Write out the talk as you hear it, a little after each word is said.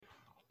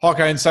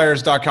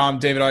HawkeyeInsiders.com,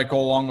 David Eichel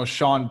along with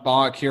Sean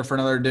Bach here for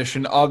another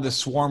edition of the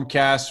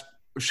Swarmcast.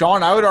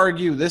 Sean, I would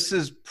argue this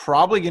is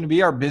probably going to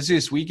be our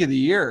busiest week of the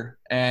year,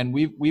 and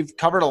we've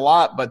covered a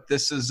lot, but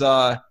this is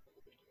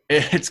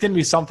it's going to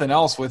be something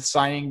else with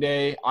signing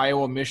day,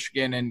 Iowa,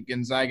 Michigan, and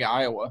Gonzaga,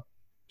 Iowa.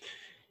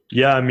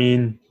 Yeah, I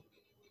mean,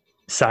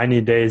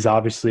 signing day is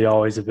obviously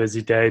always a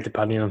busy day,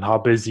 depending on how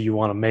busy you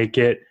want to make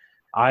it.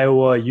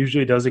 Iowa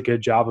usually does a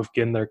good job of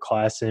getting their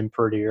class in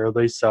pretty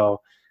early, so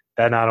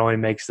that not only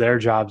makes their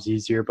jobs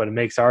easier, but it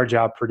makes our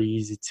job pretty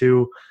easy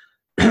too.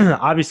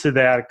 Obviously,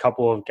 they had a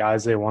couple of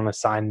guys they want to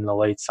sign in the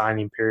late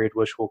signing period,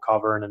 which we'll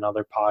cover in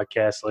another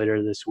podcast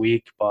later this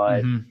week.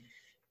 But,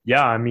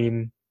 yeah, I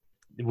mean,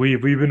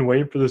 we've been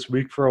waiting for this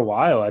week for a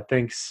while. I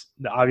think,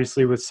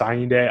 obviously, with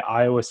signing day,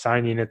 Iowa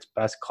signing its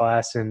best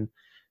class in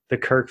the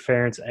Kirk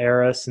Ferentz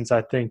era since,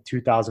 I think,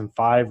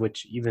 2005,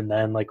 which even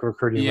then, like,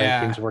 recruiting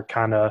rankings were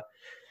kind of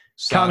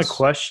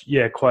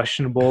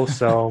questionable.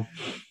 So –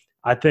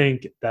 I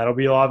think that'll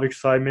be a lot of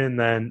excitement.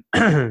 And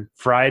then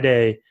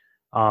Friday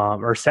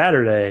or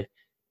Saturday,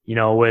 you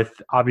know, with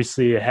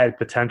obviously it had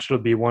potential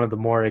to be one of the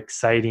more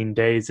exciting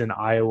days in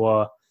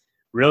Iowa,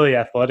 really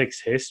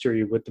athletics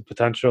history, with the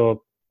potential of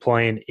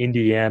playing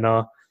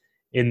Indiana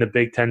in the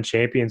Big Ten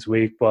Champions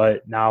Week.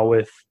 But now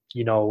with,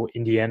 you know,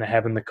 Indiana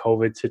having the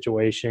COVID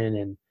situation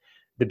and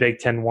the Big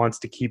Ten wants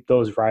to keep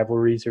those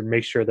rivalries or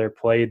make sure they're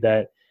played,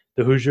 that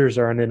the Hoosiers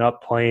are ending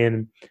up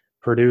playing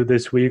Purdue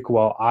this week,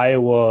 while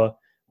Iowa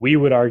 – we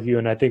would argue,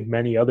 and I think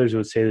many others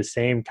would say the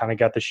same, kind of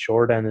got the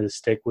short end of the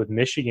stick with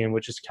Michigan,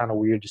 which is kind of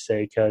weird to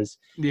say because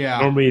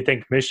normally you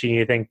think Michigan,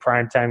 you think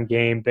primetime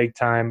game, big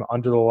time,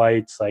 under the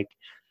lights, like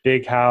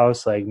big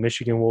house, like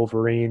Michigan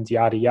Wolverines,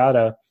 yada,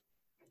 yada.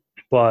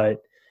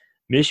 But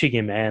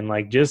Michigan, man,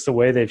 like just the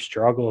way they've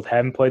struggled,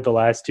 haven't played the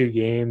last two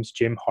games.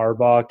 Jim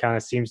Harbaugh kind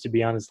of seems to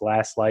be on his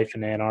last life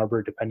in Ann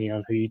Arbor, depending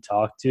on who you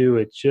talk to.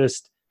 It's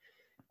just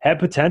had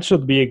potential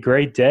to be a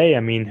great day. I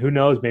mean, who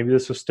knows? Maybe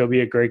this will still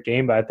be a great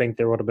game, but I think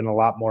there would have been a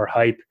lot more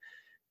hype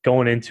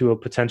going into a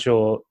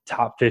potential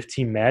top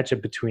 15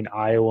 matchup between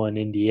Iowa and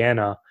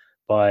Indiana.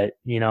 But,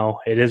 you know,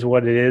 it is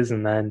what it is.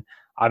 And then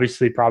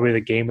obviously probably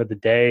the game of the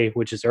day,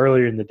 which is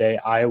earlier in the day,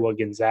 Iowa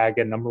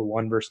Gonzaga, number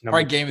one versus number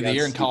two. Probably game of the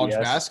year in college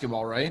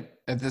basketball, right?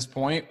 At this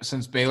point,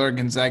 since Baylor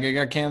Gonzaga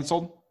got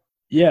canceled.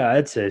 Yeah,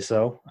 I'd say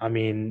so. I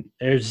mean,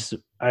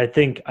 I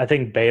think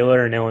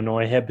Baylor and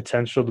Illinois had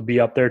potential to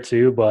be up there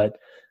too, but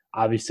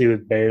obviously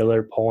with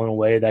Baylor pulling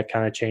away, that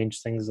kind of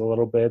changed things a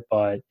little bit.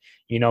 But,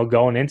 you know,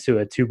 going into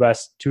it, two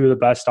of the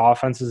best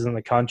offenses in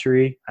the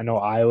country. I know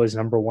Iowa's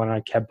number one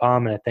on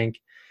KenPom, and I think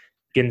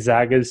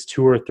Gonzaga's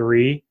 2 or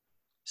 3.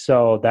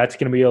 So that's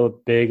going to be a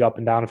big up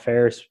and down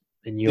affair,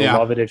 and you'll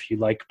love it if you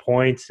like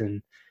points.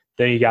 And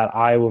then you got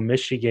Iowa,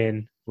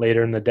 Michigan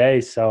later in the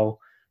day. So,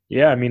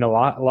 yeah, I mean, a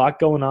lot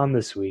going on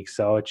this week.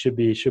 So it should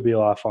be a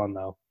lot of fun,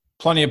 though.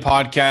 Plenty of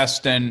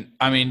podcasts, and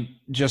I mean,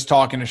 just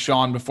talking to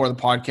Sean before the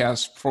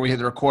podcast, before we hit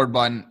the record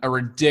button, a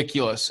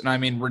ridiculous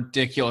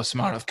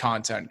amount of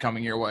content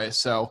coming your way.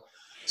 So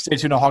stay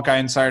tuned to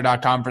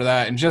HawkeyeInsider.com for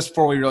that. And just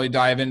before we really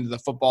dive into the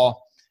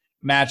football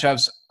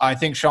matchups, I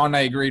think Sean and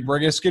I agreed we're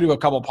just going to do a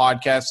couple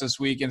podcasts this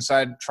week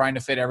inside trying to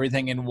fit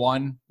everything in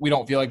one. We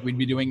don't feel like we'd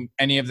be doing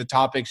any of the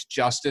topics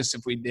justice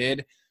if we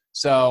did.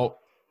 So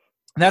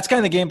that's kind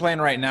of the game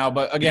plan right now.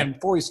 But again,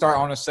 before we start,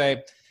 I want to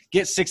say,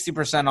 get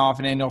 60% off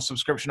an annual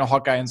subscription to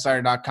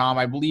HawkeyeInsider.com.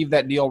 I believe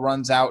that deal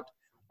runs out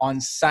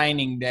on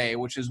signing day,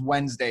 which is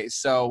Wednesday.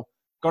 So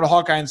go to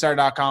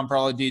HawkeyeInsider.com for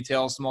all the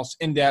details, the most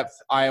in-depth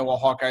Iowa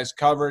Hawkeyes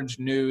coverage,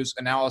 news,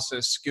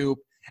 analysis, scoop,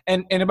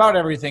 and about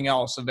everything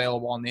else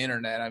available on the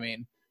internet. I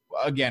mean,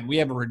 again, we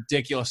have a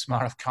ridiculous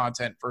amount of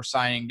content for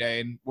signing day,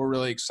 and we're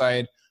really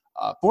excited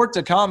for it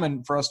to come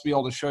and for us to be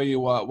able to show you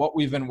what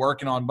we've been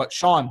working on. But,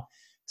 Sean,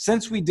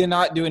 since we did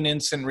not do an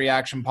instant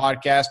reaction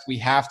podcast, we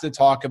have to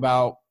talk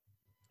about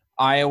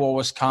Iowa,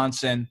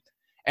 Wisconsin.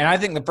 And I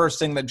think the first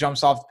thing that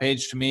jumps off the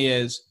page to me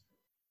is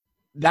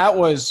that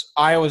was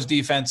Iowa's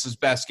defense's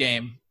best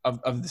game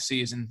of the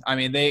season. I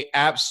mean, they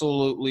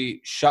absolutely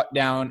shut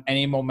down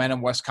any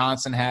momentum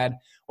Wisconsin had.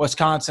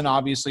 Wisconsin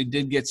obviously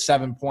did get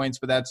 7 points,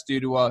 but that's due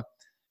to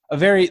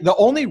the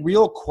only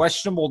real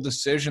questionable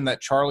decision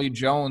that Charlie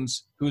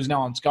Jones, who's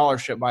now on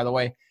scholarship, by the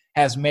way,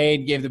 has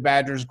made, gave the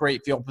Badgers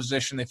great field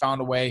position. They found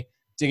a way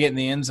to get in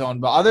the end zone.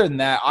 But other than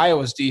that,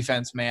 Iowa's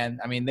defense, man,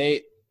 I mean,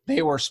 they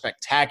were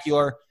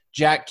spectacular.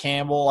 Jack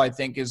Campbell, I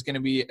think, is going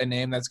to be a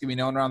name that's going to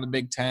be known around the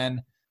Big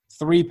Ten.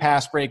 3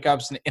 pass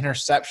breakups, an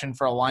interception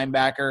for a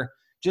linebacker.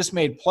 Just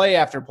made play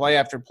after play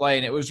after play.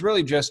 And it was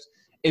really just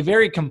a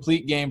very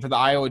complete game for the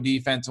Iowa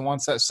defense. And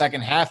once that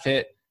second half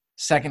hit,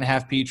 second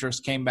half Petrus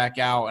came back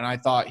out. And I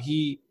thought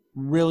he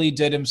really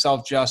did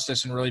himself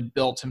justice and really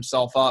built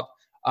himself up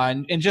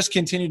and just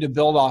continued to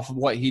build off of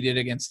what he did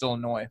against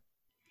Illinois.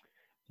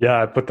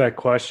 Yeah, I put that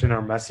question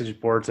on message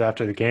boards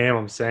after the game.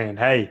 I'm saying,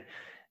 hey,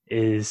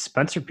 is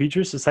Spencer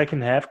Petras the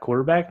second half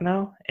quarterback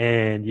now?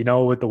 And, you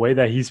know, with the way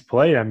that he's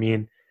played, I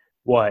mean,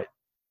 what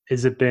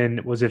has it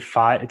been? Was it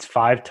 5? It's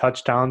 5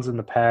 touchdowns in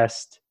the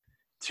past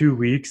 2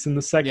 weeks in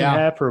the second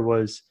half, or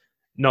was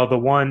No, the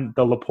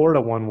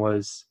Laporta one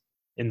was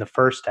in the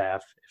first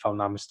half, if I'm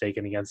not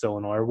mistaken, against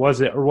Illinois. Or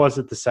was it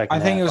the second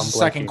half? I think it was the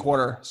second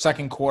quarter.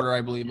 Second quarter,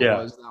 I believe it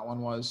was. That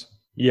one was.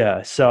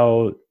 Yeah.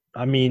 So,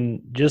 I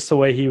mean, just the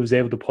way he was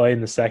able to play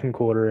in the second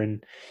quarter.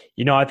 And,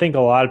 I think a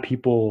lot of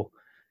people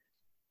 –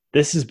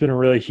 this has been a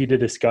really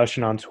heated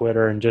discussion on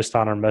Twitter and just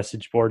on our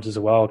message boards as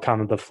well, kind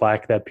of the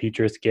flack that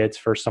Petras gets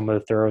for some of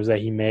the throws that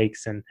he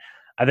makes. And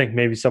I think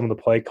maybe some of the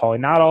play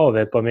calling, not all of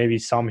it, but maybe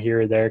some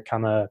here or there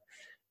kind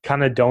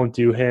of don't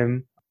do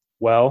him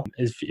well,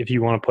 if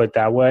you want to put it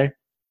that way.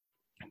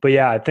 But,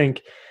 yeah, I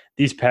think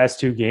these past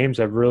two games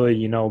have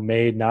really,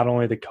 made not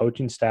only the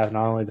coaching staff,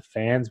 not only the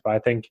fans, but I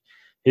think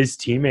his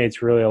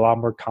teammates really a lot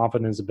more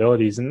confident in his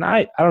abilities. And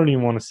I don't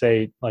even want to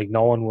say, like,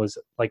 no one was,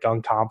 like,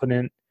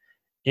 unconfident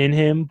in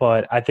him,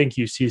 but I think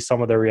you see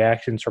some of the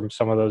reactions from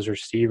some of those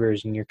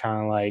receivers and you're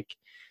kind of like,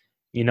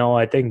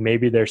 I think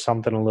maybe there's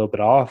something a little bit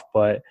off.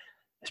 But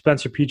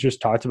Spencer Petras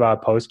talked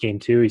about post-game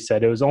too. He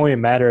said it was only a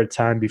matter of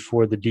time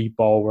before the deep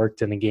ball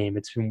worked in the game.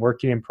 It's been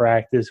working in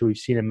practice. We've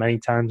seen it many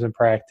times in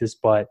practice,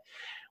 but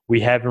we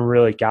haven't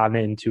really gotten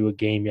it into a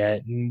game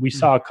yet. And we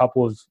saw a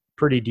couple of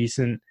pretty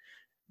decent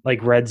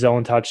like red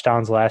zone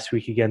touchdowns last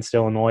week against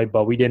Illinois,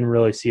 but we didn't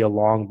really see a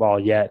long ball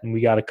yet. And we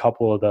got a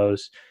couple of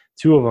those.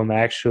 Two of them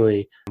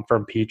actually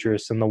from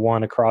Petras, and the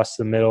one across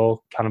the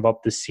middle, kind of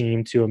up the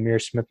seam to Amir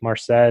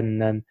Smith-Marset,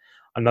 and then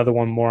another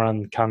one more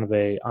on kind of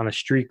on a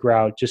streak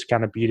route, just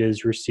kind of beat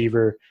his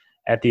receiver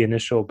at the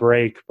initial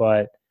break,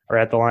 or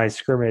at the line of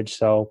scrimmage.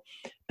 So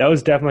that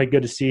was definitely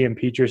good to see, and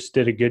Petras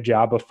did a good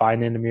job of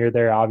finding Amir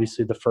there.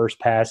 Obviously, the first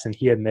pass, and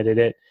he admitted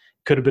it,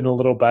 could have been a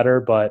little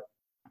better, but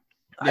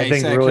I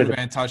think really could have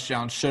been a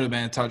touchdown, should have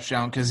been a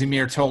touchdown, because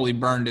Amir totally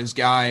burned his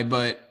guy,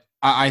 but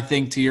I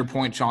think to your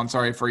point, Sean,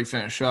 sorry before you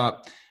finish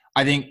up,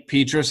 I think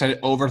Petras had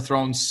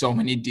overthrown so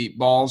many deep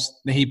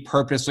balls that he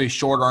purposely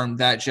short-armed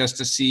that just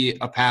to see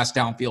a pass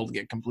downfield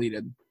get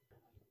completed.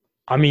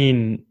 I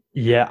mean,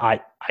 yeah,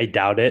 I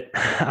doubt it.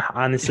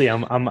 Honestly,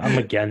 I'm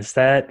against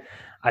that.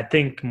 I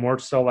think more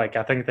so I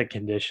think the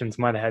conditions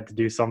might have had to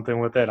do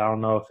something with it. I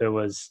don't know if it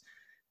was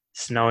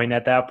snowing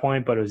at that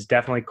point, but it was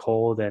definitely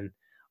cold. And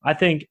I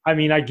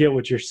get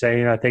what you're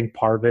saying. I think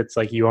part of it's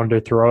like you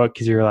underthrow it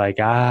because you're like,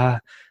 I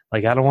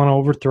don't want to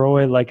overthrow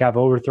it. Like, I've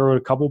overthrown a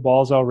couple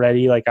balls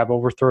already. Like, I've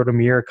overthrown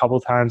Amir a couple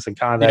times and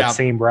kind of that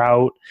same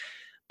route.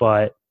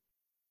 But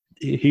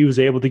he was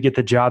able to get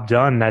the job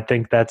done. And I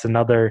think that's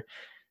another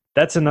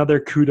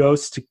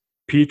kudos to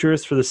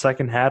Petras for the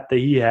second half that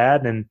he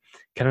had, and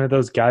kind of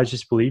those guys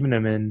just believe in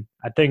him. And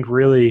I think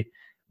really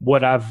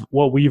what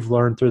we've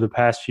learned through the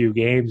past few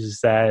games is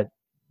that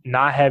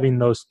not having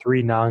those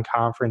three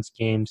non-conference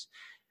games,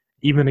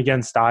 even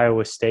against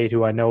Iowa State,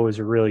 who I know is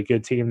a really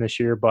good team this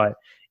year, but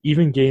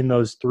even getting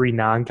those three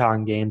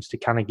non-con games to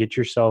kind of get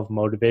yourself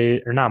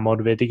motivated, or not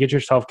motivated, to get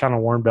yourself kind of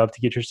warmed up, to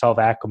get yourself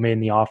acclimated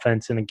in the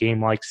offense in a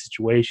game-like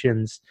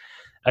situations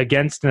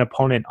against an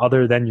opponent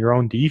other than your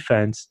own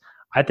defense.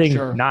 I think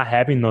not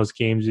having those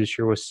games this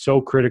year was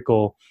so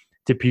critical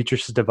to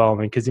Petras'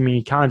 development because,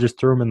 he kind of just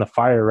threw him in the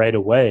fire right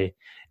away.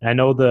 And I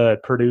know the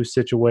Purdue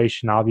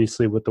situation,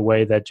 obviously, with the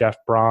way that Jeff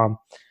Brom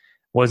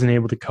wasn't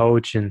able to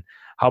coach and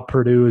how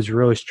Purdue has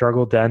really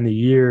struggled to end the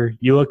year.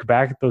 You look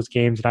back at those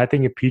games, and I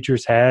think if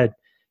Petras had,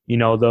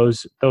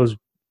 those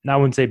I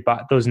wouldn't say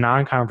those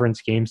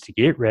non-conference games to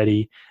get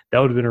ready, that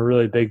would have been a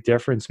really big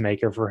difference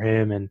maker for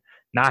him. And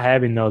not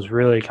having those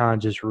really kind of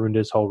just ruined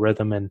his whole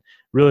rhythm and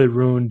really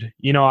ruined.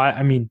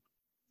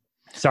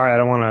 Sorry, I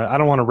don't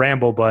want to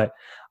ramble, but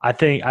I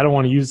think I don't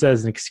want to use that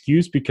as an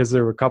excuse because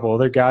there were a couple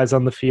other guys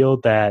on the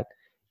field that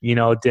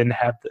didn't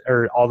have,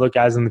 or all the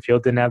guys on the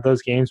field didn't have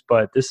those games,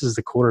 but this is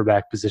the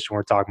quarterback position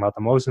we're talking about,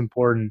 the most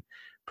important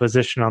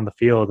position on the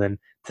field. And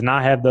to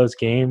not have those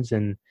games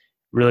and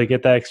really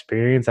get that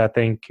experience, I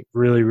think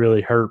really,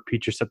 really hurt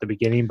Petras at the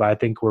beginning, but I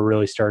think we're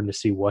really starting to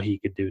see what he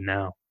could do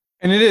now.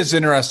 And it is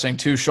interesting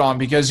too, Sean,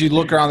 because you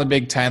look around the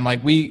Big Ten, I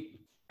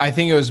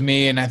think it was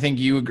me, and I think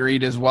you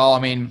agreed as well.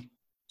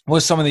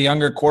 With some of the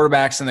younger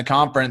quarterbacks in the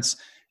conference,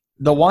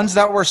 the ones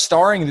that were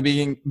starring in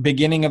the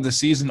beginning of the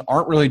season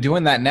aren't really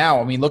doing that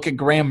now. Look at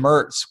Graham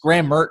Mertz.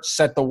 Graham Mertz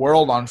set the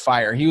world on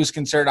fire. He was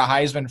considered a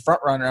Heisman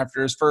frontrunner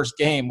after his first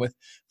game with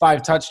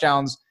 5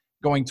 touchdowns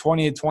going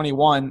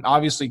 20-21.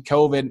 Obviously,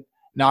 COVID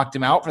knocked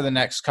him out for the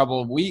next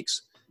couple of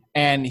weeks,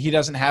 and he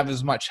doesn't have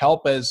as much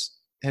help as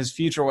his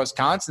future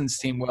Wisconsin's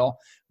team will.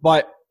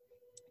 But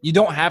you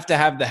don't have to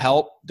have the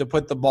help to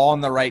put the ball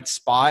in the right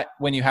spot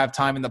when you have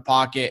time in the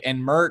pocket. And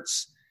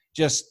Mertz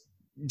just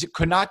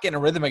could not get in a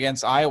rhythm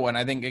against Iowa. And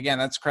I think, again,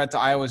 that's credit to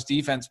Iowa's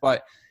defense.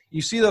 But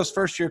you see those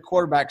first-year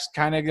quarterbacks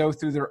kind of go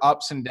through their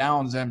ups and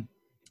downs. And,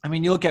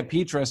 you look at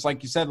Petras,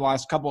 like you said, the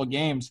last couple of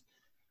games,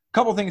 a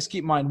couple of things to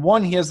keep in mind.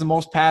 One, he has the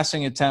most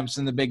passing attempts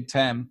in the Big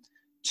Ten.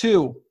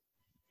 2,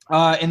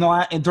 during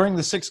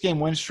the 6-game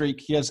win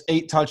streak, he has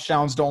 8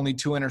 touchdowns to only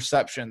 2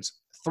 interceptions.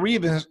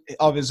 3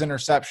 of his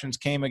interceptions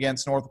came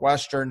against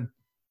Northwestern,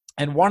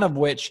 and one of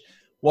which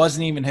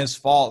wasn't even his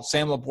fault.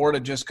 Sam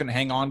Laporta just couldn't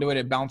hang on to it.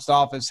 It bounced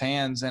off his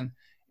hands and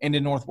into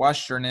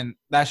Northwestern, and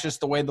that's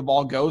just the way the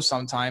ball goes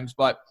sometimes.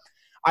 But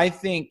I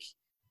think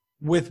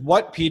with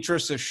what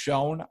Petras has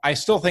shown, I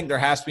still think there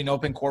has to be an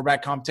open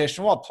quarterback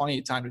competition. We'll have plenty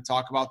of time to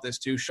talk about this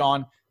too,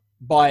 Sean.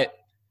 But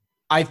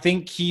I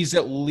think he's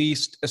at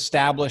least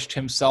established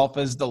himself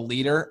as the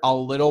leader a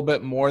little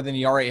bit more than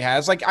he already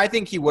has. Like, I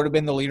think he would have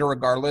been the leader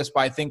regardless,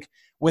 but I think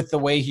with the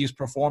way he's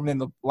performed in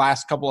the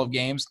last couple of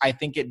games, I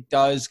think it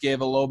does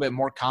give a little bit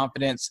more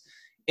confidence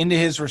into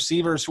his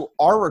receivers who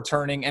are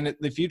returning and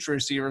the future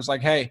receivers.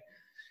 Like, hey,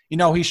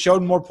 he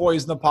showed more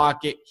poise in the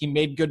pocket. He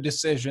made good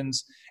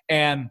decisions.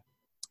 And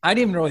I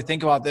didn't even really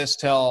think about this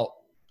till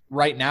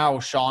right now,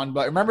 Sean,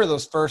 but remember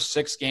those first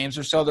 6 games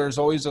or so, there's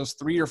always those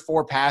 3 or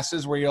 4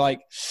 passes where you're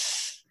like,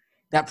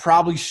 that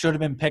probably should have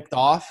been picked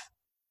off.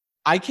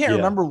 I can't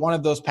remember one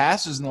of those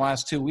passes in the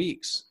last 2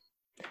 weeks.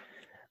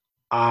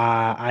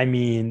 I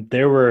mean,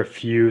 there were a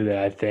few that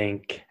I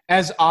think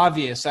as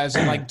obvious as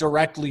in like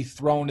directly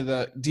thrown to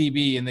the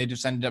DB and they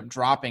just ended up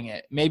dropping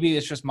it. Maybe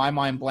it's just my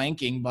mind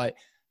blanking, but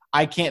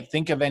I can't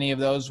think of any of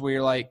those where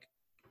you're like,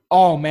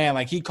 oh man,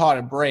 like he caught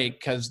a break,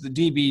 because the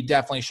DB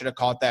definitely should have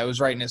caught that. It was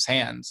right in his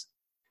hands.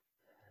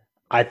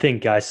 I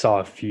think I saw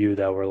a few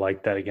that were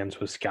like that against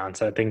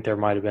Wisconsin. I think there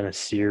might have been a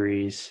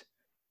series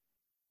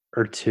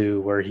or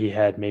 2 where he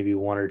had maybe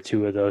 1 or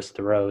 2 of those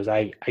throws.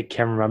 I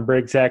can't remember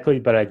exactly,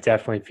 but I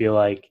definitely feel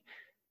like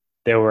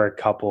there were a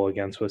couple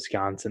against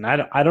Wisconsin. I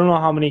don't know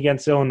how many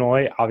against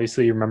Illinois.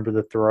 Obviously, you remember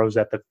the throws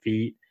at the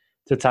feet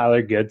to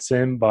Tyler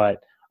Goodson,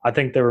 but I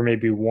think there were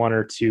maybe 1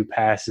 or 2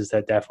 passes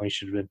that definitely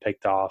should have been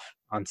picked off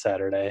on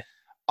Saturday.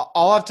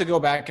 I'll have to go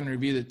back and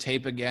review the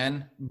tape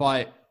again,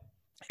 but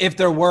if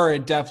there were,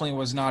 it definitely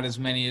was not as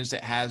many as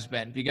it has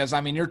been, because, I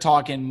mean, you're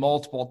talking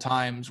multiple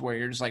times where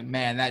you're just like,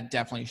 man, that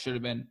definitely should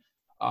have been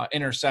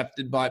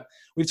intercepted. But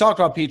we've talked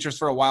about Petras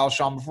for a while,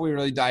 Sean. Before we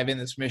really dive in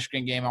this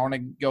Michigan game, I want to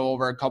go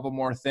over a couple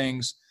more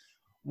things.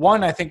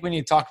 One, I think we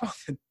need to talk about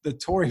the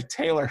Tory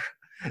Taylor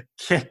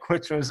kick,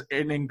 which was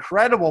an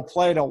incredible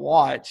play to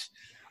watch.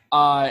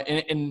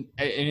 And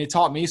it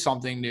taught me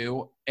something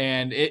new.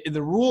 And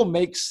the rule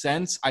makes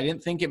sense. I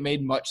didn't think it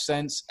made much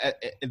sense at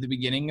the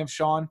beginning of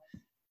Sean,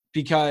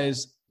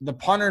 because the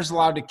punter's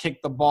allowed to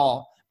kick the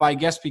ball. But I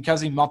guess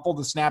because he muffled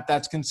the snap,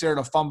 that's considered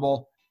a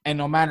fumble. And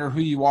no matter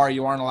who you aren't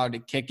allowed to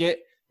kick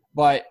it.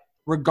 But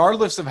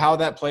regardless of how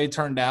that play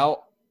turned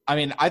out, I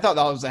mean, I thought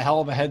that was a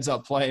hell of a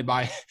heads-up play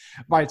by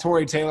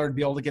Tory Taylor to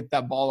be able to get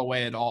that ball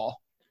away at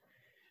all.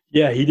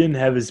 Yeah, he didn't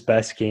have his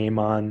best game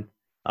on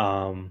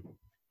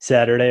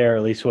Saturday, or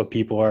at least what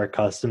people are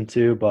accustomed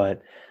to.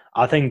 But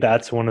I think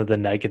that's one of the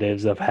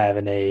negatives of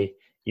having a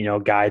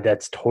guy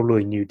that's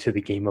totally new to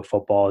the game of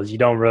football, is you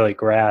don't really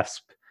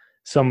grasp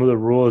some of the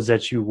rules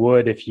that you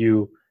would if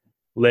you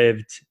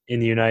lived in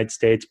the United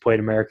States, played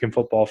American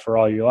football for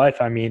all your life.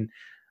 I mean,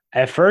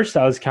 at first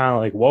I was kind of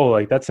like, whoa,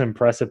 like that's an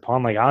impressive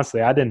punt. Like,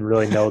 honestly, I didn't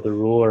really know the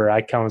rule, or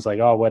I kind of was like,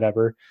 oh,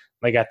 whatever.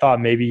 Like, I thought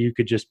maybe you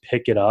could just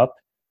pick it up,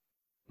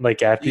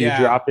 like after you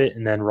drop it,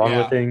 and then run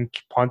with it and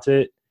punt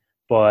it.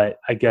 But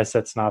I guess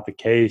that's not the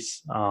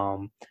case.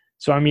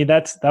 So, I mean,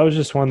 that was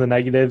just one of the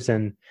negatives.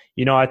 And,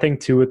 I think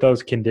too, with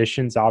those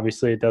conditions,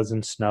 obviously it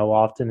doesn't snow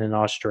often in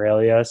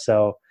Australia.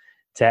 So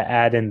to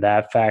add in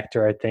that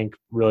factor, I think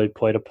really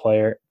played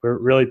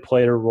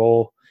a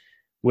role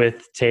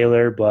with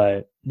Taylor.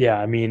 But yeah,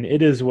 I mean,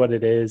 it is what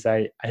it is.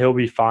 He'll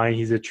be fine.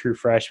 He's a true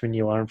freshman.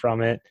 You learn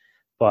from it.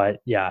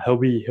 But yeah, he'll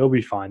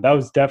be fine. That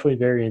was definitely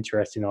very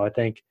interesting though. I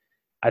think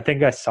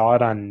I saw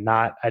it on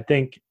I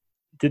think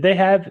they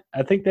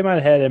might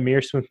have had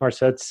Ihmir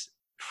Smith-Marsette's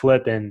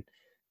flip and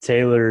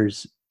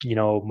Taylor's,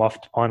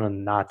 muffed punt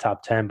on not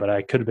top 10, but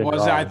I could have been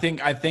wrong. I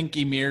think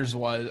Ihmir's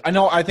was.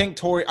 I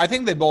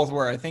think they both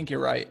were. I think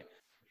you're right.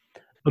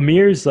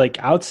 Ihmir's, like,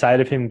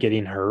 outside of him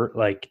getting hurt,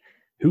 like,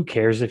 who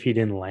cares if he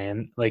didn't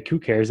land? Like, who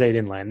cares that he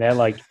didn't land? That,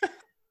 like,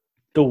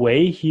 the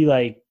way he,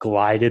 like,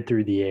 glided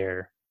through the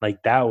air,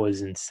 like, that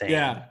was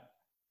insane.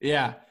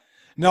 Yeah.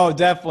 No,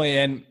 definitely.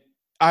 And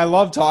I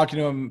love talking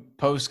to him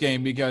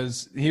post-game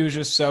because he was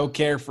just so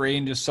carefree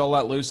and just so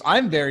let loose.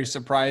 I'm very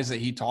surprised that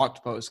he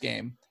talked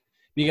post-game,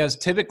 because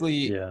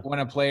typically when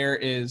a player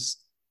is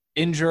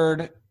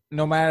injured,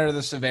 no matter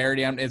the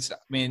severity,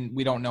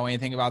 we don't know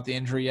anything about the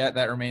injury yet.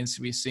 That remains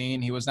to be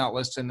seen. He was not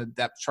listed in the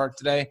depth chart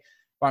today,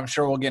 but I'm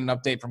sure we'll get an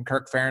update from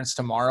Kirk Ferentz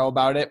tomorrow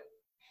about it.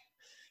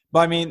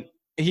 But, I mean,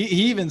 he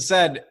even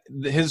said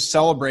his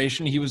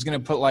celebration, he was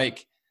going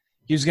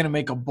to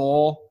make a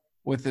bowl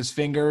with his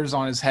fingers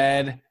on his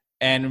head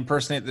and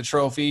impersonate the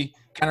trophy.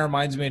 Kind of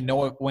reminds me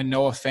of when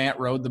Noah Fant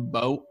rode the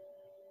boat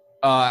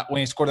when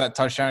he scored that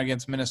touchdown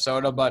against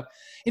Minnesota. But,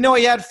 he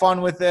had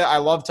fun with it. I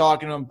love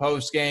talking to him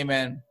post-game,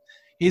 and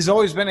he's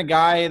always been a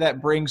guy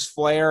that brings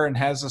flair and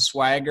has a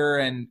swagger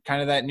and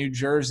kind of that New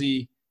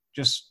Jersey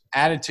just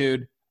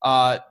attitude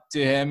to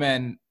him.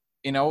 And,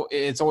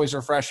 it's always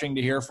refreshing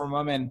to hear from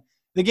him. And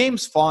the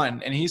game's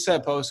fun. And he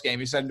said post-game,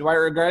 he said, do I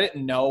regret it?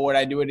 No. Would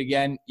I do it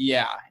again?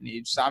 Yeah. And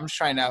I'm just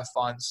trying to have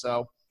fun.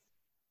 So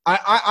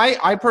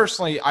I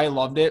personally, I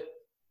loved it.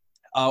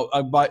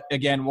 But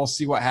again, we'll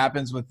see what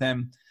happens with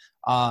him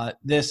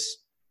this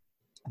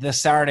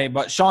Saturday.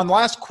 But Sean,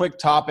 last quick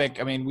topic.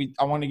 I mean,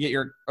 I want to get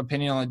your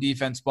opinion on the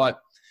defense, but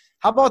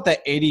How about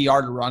that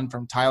 80-yard run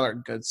from Tyler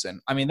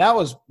Goodson? I mean, that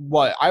was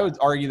what I would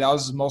argue that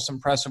was his most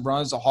impressive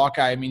run as a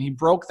Hawkeye. I mean, he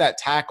broke that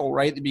tackle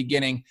right at the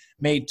beginning,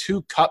 made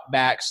 2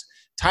 cutbacks.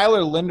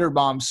 Tyler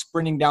Linderbaum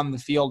sprinting down the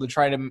field to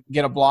try to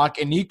get a block,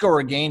 and Nico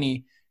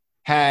Reganey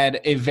had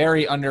a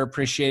very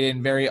underappreciated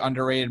and very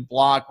underrated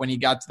block when he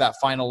got to that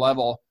final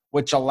level,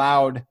 which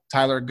allowed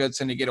Tyler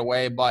Goodson to get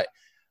away. But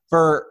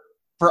for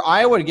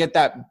Iowa to get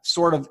that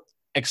sort of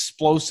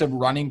explosive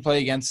running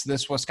play against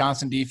this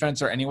Wisconsin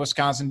defense or any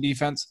Wisconsin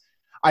defense,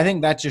 I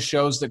think that just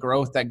shows the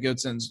growth that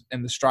Goodson's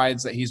and the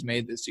strides that he's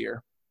made this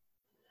year.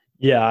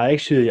 Yeah, I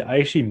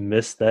actually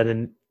missed that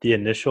in the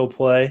initial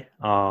play.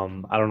 I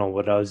don't know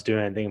what I was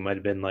doing. I think it might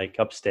have been like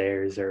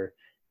upstairs or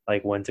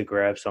like went to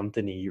grab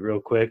something to eat real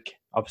quick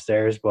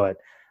upstairs, but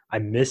I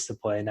missed the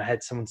play and I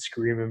had someone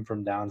screaming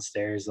from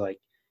downstairs like,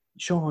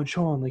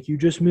 Sean, like you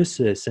just missed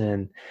this.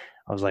 And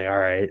I was like, all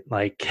right,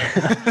 like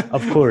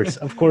of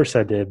course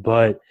I did.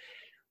 But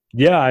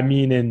yeah, I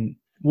mean, in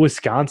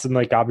Wisconsin,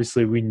 like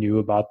obviously we knew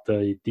about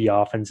the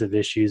offensive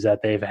issues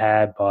that they've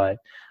had, but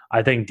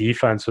I think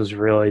defense was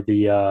really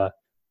the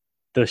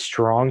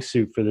strong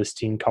suit for this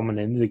team coming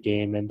into the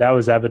game, and that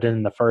was evident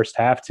in the first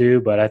half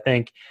too. But I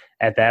think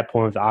at that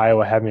point, with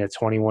Iowa having a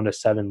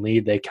 21-7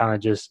 lead,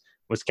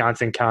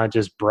 Wisconsin kind of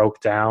just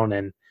broke down,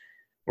 and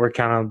we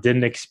kind of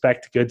didn't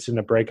expect Goodson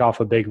to break off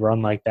a big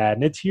run like that.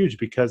 And it's huge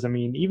because I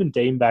mean, even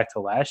dating back to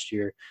last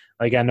year,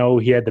 like I know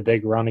he had the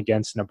big run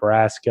against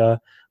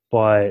Nebraska,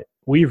 but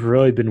we've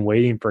really been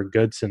waiting for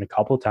Goodson a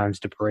couple of times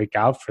to break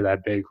out for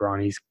that big run.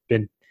 He's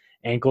been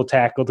ankle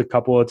tackled a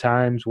couple of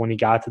times when he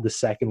got to the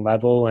second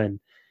level, and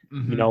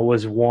you know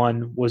was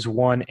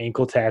one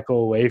ankle tackle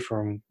away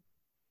from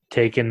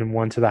taking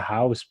one to the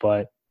house.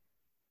 But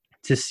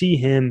to see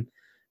him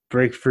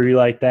break free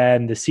like that,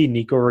 and to see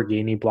Nico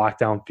Reganey block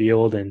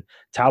downfield and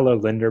Tyler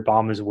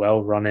Linderbaum as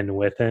well running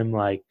with him,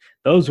 like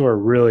those were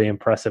really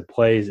impressive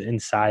plays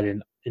inside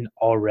an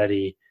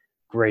already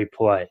great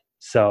play.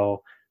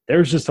 So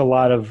there's just a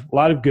lot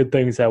of good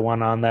things that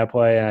went on that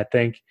play, and I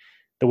think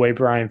the way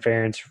Brian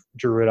Ferentz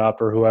drew it up,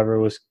 or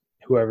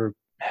whoever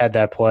had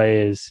that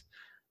play,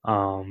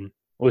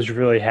 was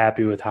really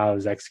happy with how it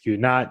was executed.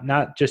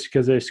 Not just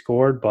because they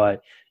scored,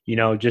 but you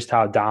know just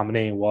how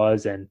dominating it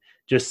was, and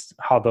just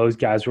how those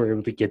guys were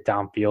able to get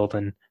downfield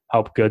and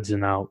help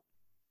Goodson out.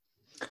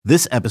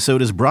 This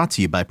episode is brought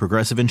to you by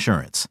Progressive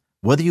Insurance.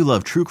 Whether you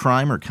love true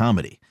crime or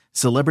comedy,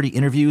 celebrity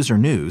interviews or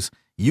news,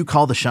 you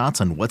call the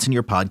shots on what's in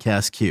your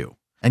podcast queue.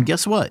 And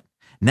guess what?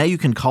 Now you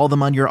can call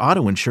them on your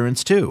auto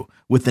insurance too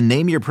with the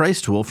Name Your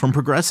Price tool from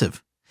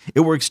Progressive.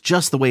 It works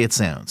just the way it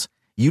sounds.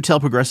 You tell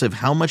Progressive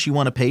how much you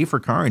want to pay for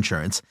car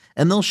insurance,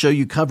 and they'll show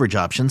you coverage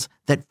options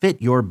that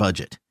fit your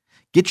budget.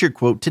 Get your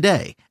quote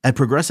today at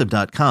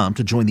Progressive.com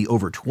to join the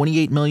over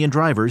 28 million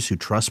drivers who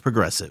trust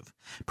Progressive.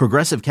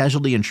 Progressive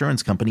Casualty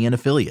Insurance Company and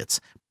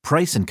Affiliates.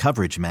 Price and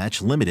coverage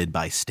match limited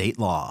by state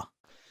law.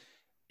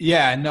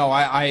 Yeah, no,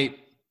 I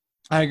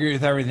agree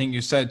with everything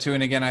you said too.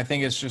 And again, I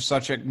think it's just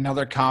such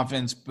another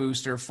confidence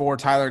booster for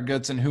Tyler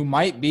Goodson, who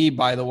might be,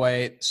 by the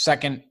way,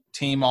 second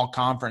team all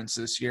conference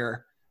this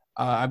year.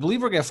 I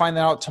believe we're going to find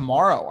that out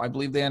tomorrow. I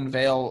believe they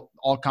unveil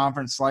all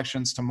conference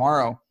selections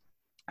tomorrow.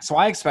 So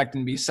I expect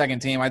him to be second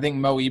team. I think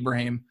Mo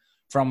Ibrahim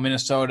from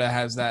Minnesota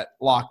has that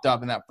locked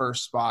up in that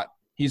first spot.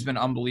 He's been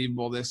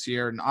unbelievable this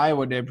year, and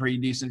Iowa did a pretty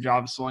decent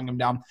job of slowing him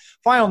down.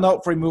 Final note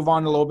before we move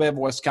on to a little bit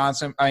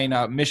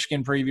of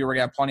Michigan preview. We're going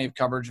to have plenty of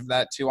coverage of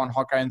that too on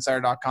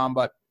HawkeyeInsider.com.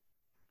 But,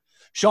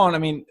 Sean, I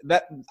mean,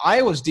 that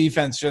Iowa's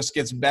defense just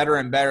gets better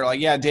and better.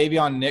 Like, yeah,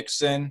 Davion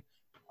Nixon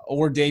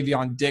or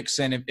Davion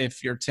Dixon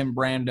if you're Tim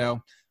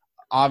Brando –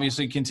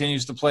 obviously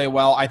continues to play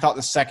well. I thought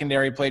the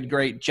secondary played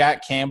great.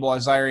 Jack Campbell,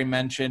 as I already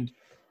mentioned,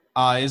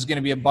 is going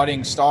to be a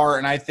budding star.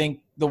 And I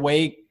think the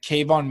way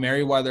Kayvon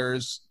Merriweather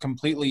has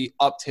completely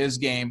upped his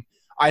game,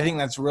 I think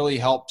that's really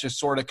helped just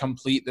sort of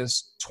complete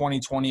this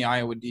 2020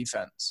 Iowa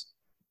defense.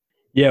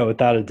 Yeah,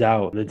 without a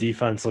doubt. The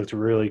defense looked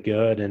really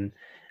good. And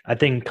I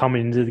think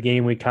coming into the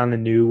game, we kind of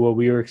knew what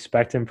we were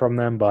expecting from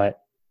them. But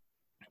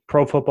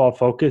Pro Football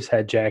Focus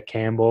had Jack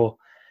Campbell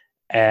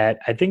at,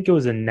 I think it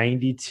was a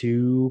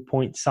 92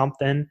 point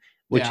something,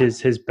 which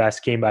is his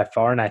best game by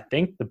far. And I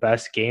think the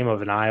best game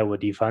of an Iowa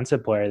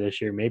defensive player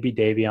this year. Maybe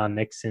Davion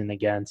Nixon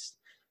against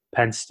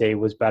Penn State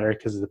was better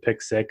because of the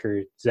pick six,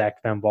 or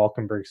Zach Van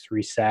Valkenburg's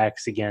 3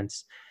 sacks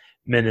against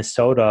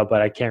Minnesota,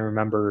 but I can't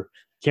remember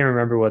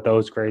what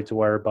those grades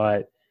were.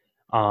 But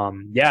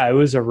yeah, it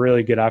was a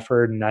really good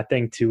effort. And I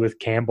think too with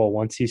Campbell,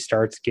 once he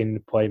starts getting to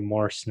play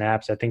more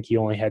snaps, I think he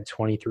only had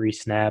 23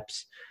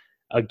 snaps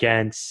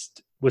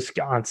against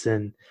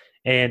Wisconsin.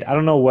 And I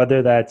don't know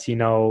whether that's,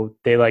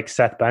 they like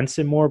Seth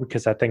Benson more,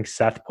 because I think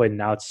Seth played an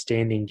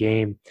outstanding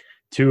game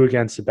too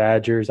against the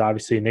Badgers.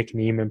 Obviously Nick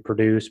Niemann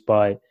produced,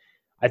 but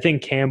I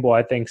think Campbell,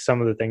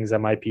 some of the things that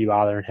might be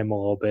bothering him a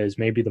little bit is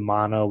maybe the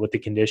mono with the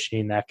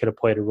conditioning that could have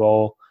played a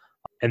role.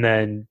 And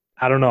then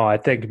I don't know, I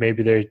think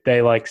maybe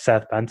they like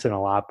Seth Benson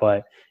a lot,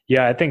 but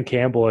yeah, I think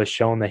Campbell has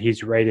shown that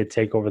he's ready to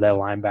take over that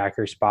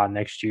linebacker spot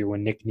next year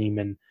when Nick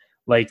Niemann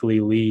likely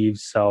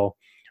leaves. So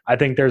I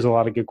think there's a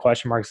lot of good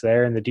question marks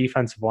there. And the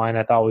defensive line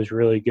I thought was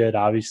really good.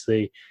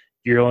 Obviously,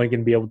 you're only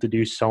going to be able to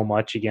do so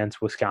much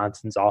against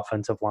Wisconsin's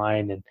offensive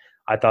line. And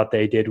I thought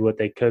they did what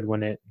they could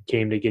when it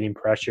came to getting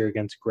pressure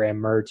against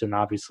Graham Mertz. And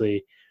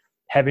obviously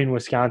having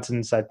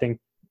Wisconsin's, I think,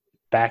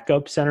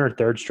 backup center,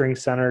 third string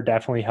center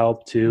definitely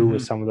helped too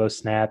with some of those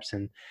snaps.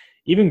 And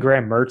even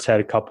Graham Mertz had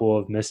a couple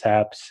of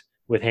mishaps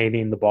with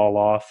handing the ball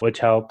off, which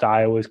helped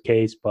Iowa's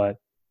case. But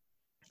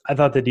I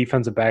thought the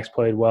defensive backs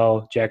played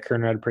well. Jack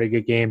Kerner had a pretty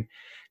good game.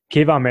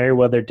 Kayvon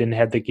Merriweather didn't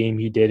have the game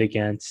he did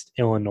against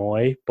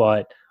Illinois,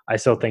 but I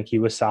still think he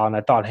was solid. And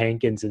I thought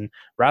Hankins and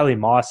Riley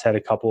Moss had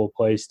a couple of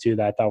plays too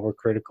that I thought were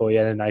critical. He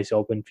had a nice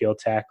open field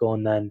tackle.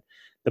 And then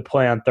the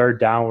play on third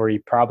down where he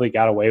probably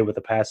got away with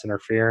a pass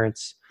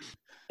interference,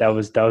 that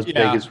was big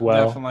as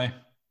well. Definitely.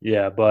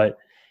 Yeah, but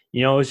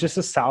it was just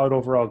a solid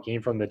overall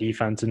game from the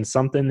defense and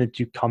something that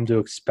you come to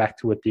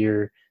expect with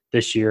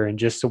this year, and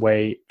just the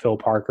way Phil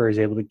Parker is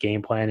able to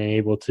game plan and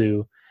able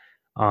to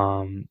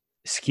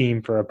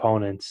scheme for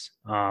opponents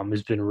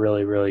has been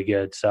really, really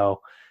good.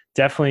 So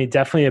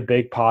definitely a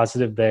big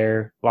positive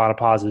there. A lot of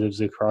positives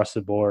across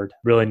the board.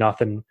 Really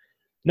nothing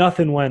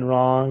went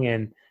wrong.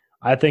 And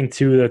I think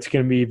too that's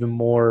going to be even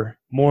more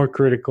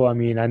critical. I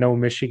mean, I know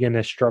Michigan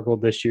has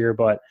struggled this year,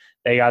 but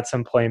they got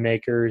some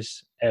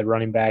playmakers at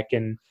running back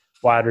and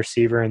wide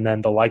receiver, and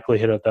then the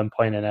likelihood of them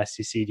playing an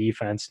SEC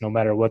defense, no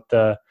matter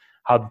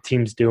how the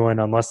team's doing,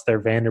 unless they're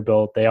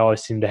Vanderbilt, they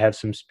always seem to have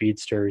some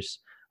speedsters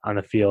on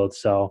the field.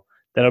 So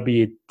that'll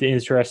be an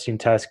interesting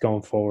test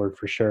going forward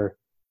for sure.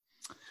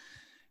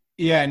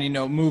 Yeah,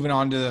 and moving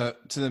on to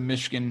the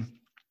Michigan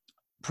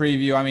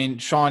preview. I mean,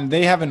 Sean,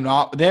 they have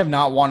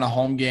not won a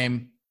home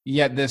game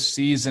yet this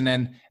season,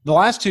 and the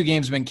last two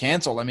games have been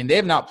canceled. I mean, they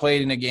have not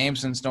played in a game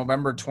since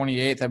November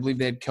 28th. I believe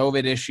they had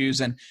COVID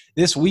issues, and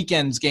this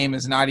weekend's game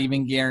is not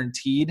even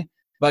guaranteed.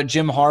 But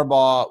Jim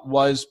Harbaugh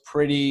was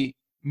pretty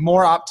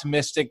more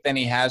optimistic than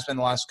he has been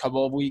the last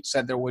couple of weeks,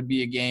 said there would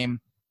be a game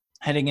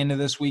heading into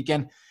this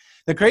weekend.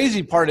 The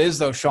crazy part is,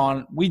 though,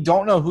 Sean, we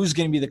don't know who's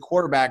going to be the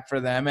quarterback for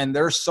them, and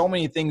there's so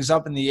many things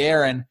up in the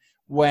air. And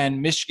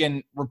when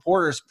Michigan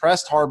reporters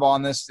pressed Harbaugh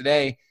on this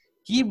today,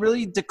 he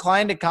really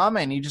declined to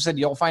comment. He just said,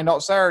 you'll find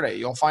out Saturday.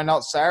 You'll find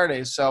out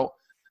Saturday. So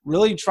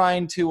really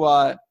trying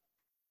to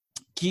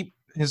keep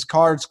his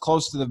cards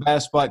close to the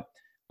vest. But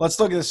let's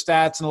look at the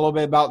stats and a little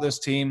bit about this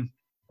team.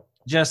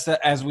 Just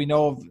as we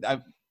know,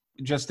 they're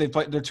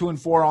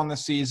 2-4 on the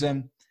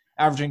season,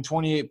 averaging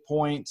 28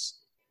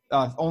 points,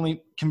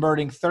 only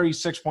converting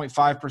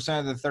 36.5%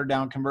 of the third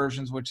down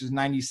conversions, which is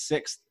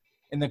 96th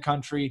in the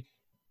country.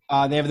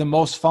 They have the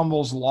most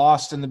fumbles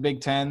lost in the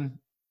Big Ten.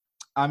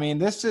 I mean,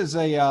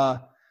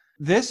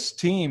 this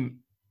team,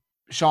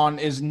 Sean,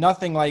 is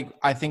nothing like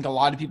I think a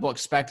lot of people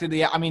expected.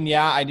 I mean,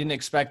 I didn't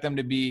expect them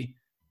to be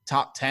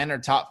top 10 or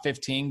top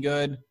 15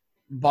 good,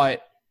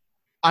 but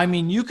I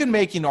mean, you can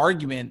make an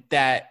argument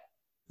that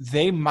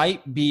they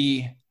might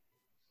be,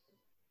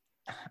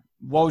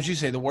 what would you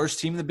say, the worst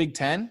team in the Big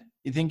Ten?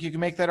 You think you can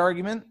make that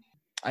argument?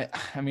 I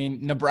mean,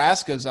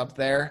 Nebraska's up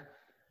there.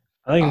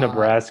 I think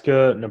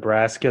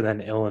Nebraska,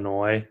 then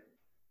Illinois.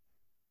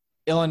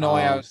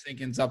 I was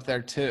thinking is up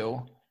there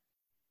too.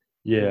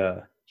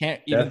 Yeah.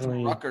 Can't even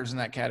throw Rutgers in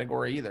that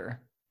category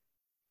either.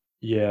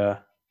 Yeah.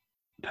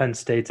 Penn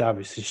State's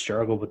obviously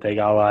struggled, but they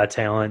got a lot of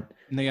talent.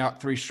 And they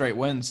got 3 straight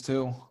wins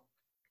too.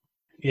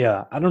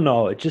 Yeah, I don't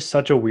know. It's just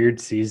such a weird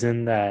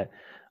season that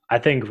I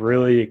think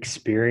really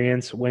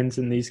experience wins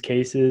in these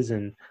cases.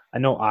 And I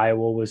know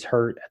Iowa was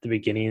hurt at the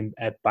beginning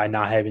by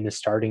not having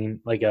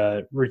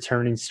a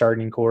returning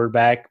starting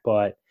quarterback,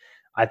 but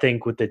I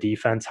think with the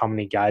defense, how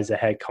many guys they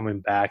had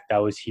coming back, that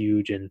was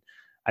huge. And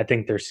I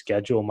think their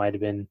schedule might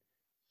have been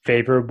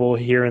favorable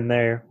here and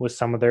there with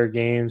some of their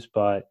games.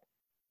 But,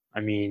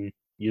 I mean,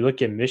 you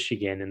look at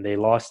Michigan and they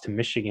lost to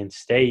Michigan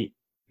State.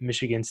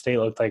 Michigan State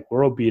looked like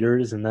world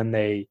beaters, and then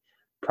they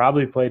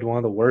probably played one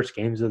of the worst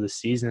games of the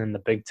season in the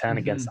Big Ten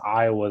against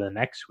Iowa the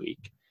next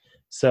week.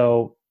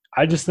 So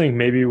I just think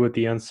maybe with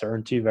the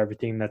uncertainty of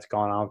everything that's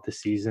gone on with the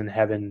season,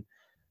 having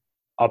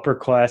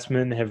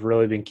upperclassmen have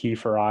really been key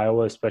for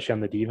Iowa, especially on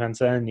the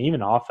defense end, and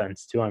even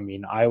offense too. I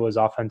mean, Iowa's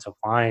offensive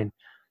line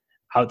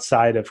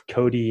outside of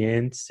Cody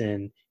Ince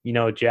and,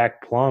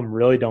 Jack Plum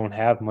really don't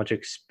have much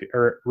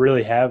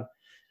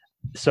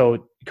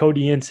so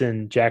Cody Ince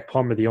and Jack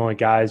Plum are the only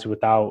guys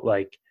without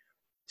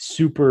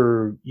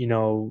super,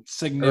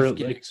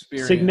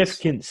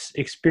 significant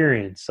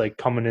experience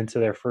coming into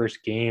their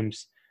first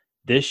games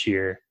this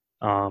year.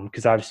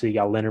 Because obviously you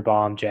got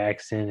Linderbaum,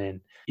 Jackson,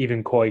 and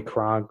even Coy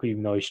Cronk,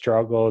 even though he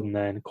struggled, and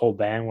then Cole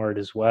Banward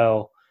as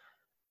well.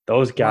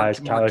 Those guys,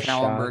 Tyler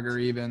Kallenberger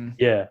even.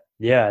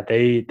 Yeah,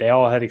 they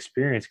all had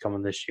experience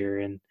coming this year.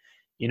 And,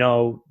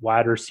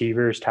 wide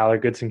receivers, Tyler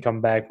Goodson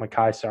come back,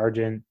 Mekhi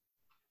Sargent.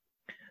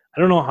 I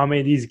don't know how many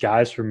of these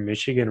guys from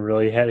Michigan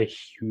really had a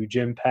huge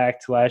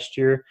impact last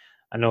year.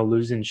 I know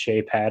losing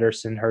Shea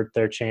Patterson hurt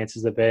their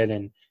chances a bit,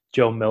 and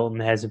Joe Milton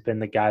hasn't been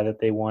the guy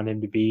that they want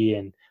him to be.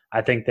 And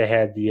I think they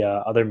had the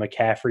other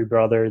McCaffrey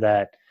brother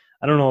that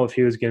I don't know if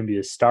he was going to be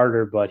the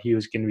starter, but he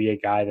was going to be a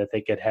guy that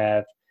they could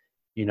have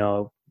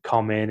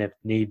come in if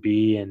need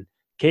be. And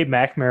Cade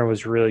McNamara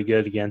was really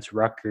good against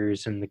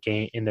Rutgers in the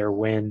game in their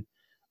win,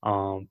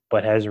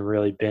 but hasn't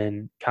really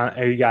been.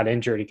 He got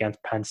injured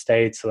against Penn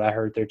State, so that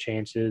hurt their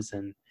chances.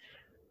 And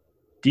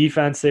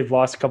defense, they've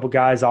lost a couple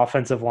guys.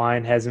 Offensive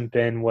line hasn't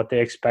been what they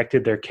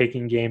expected. Their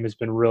kicking game has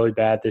been really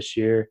bad this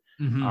year.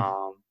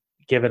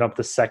 Giving up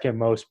the second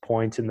most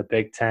points in the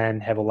Big Ten,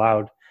 have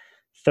allowed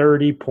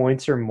 30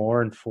 points or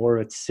more in 4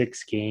 of its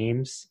 6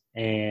 games.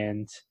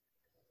 And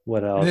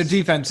what else? And the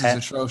defense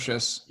is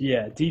atrocious.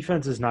 Yeah,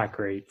 defense is not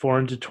great.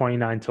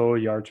 429 total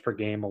yards per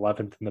game,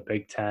 11th in the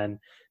Big Ten.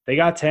 They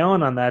got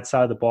talent on that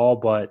side of the ball,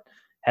 but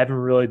haven't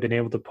really been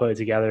able to put it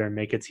together and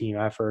make a team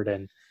effort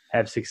and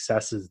have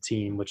success as a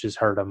team, which has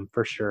hurt them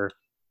for sure.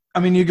 I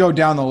mean, you go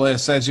down the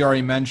list, as you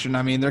already mentioned.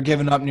 I mean, they're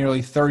giving up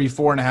nearly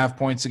 34.5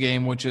 points a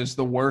game, which is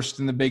the worst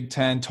in the Big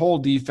Ten. Total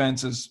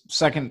defense is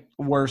second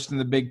worst in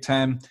the Big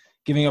Ten,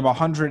 giving up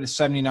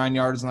 179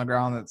 yards on the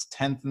ground. That's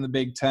 10th in the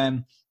Big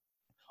Ten.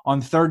 On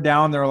third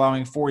down, they're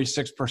allowing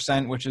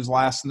 46%, which is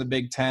last in the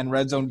Big Ten.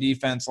 Red zone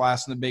defense,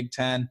 last in the Big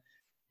Ten.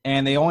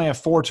 And they only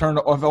have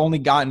only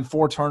gotten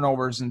 4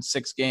 turnovers in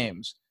 6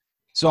 games.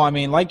 So, I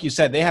mean, like you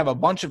said, they have a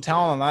bunch of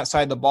talent on that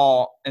side of the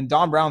ball. And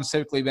Don Brown's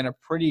typically been a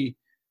pretty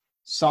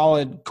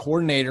solid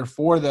coordinator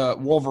for the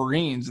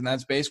Wolverines, and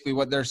that's basically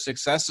what their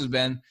success has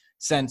been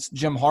since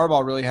Jim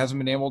Harbaugh really hasn't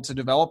been able to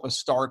develop a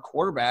star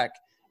quarterback.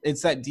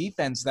 It's that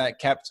defense that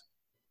kept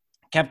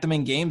them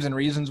in games and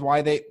reasons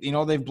why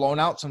they've blown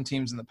out some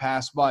teams in the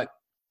past. But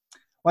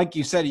like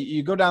you said,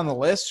 you go down the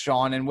list,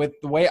 Sean, and with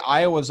the way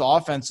Iowa's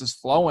offense is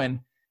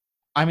flowing,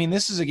 I mean,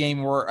 this is a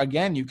game where,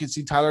 again, you could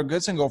see Tyler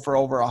Goodson go for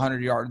over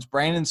 100 yards.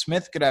 Brandon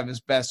Smith could have his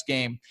best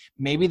game.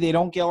 Maybe they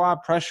don't get a lot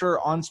of pressure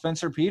on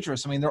Spencer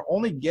Petras. I mean, they're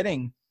only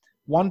getting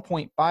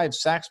 1.5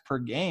 sacks per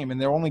game,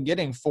 and they're only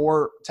getting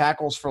 4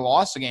 tackles for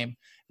loss a game.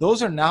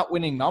 Those are not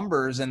winning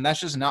numbers, and that's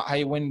just not how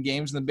you win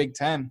games in the Big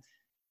Ten.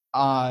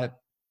 I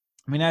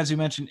mean, as you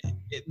mentioned,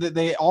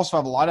 they also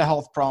have a lot of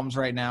health problems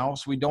right now,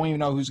 so we don't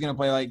even know who's going to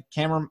play. Like,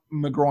 Cameron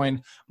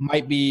McGroin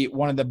might be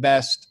one of the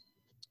best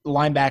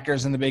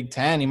linebackers in the Big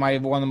Ten. He might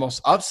have one of the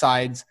most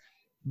upsides,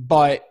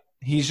 but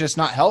he's just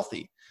not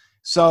healthy.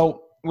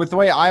 So with the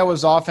way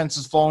Iowa's offense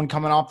is flowing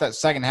coming off that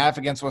second half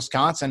against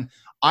Wisconsin,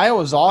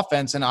 Iowa's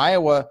offense and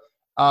Iowa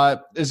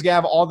is going to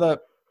have all the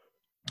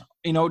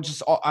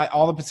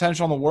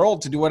potential in the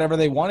world to do whatever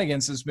they want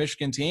against this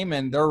Michigan team,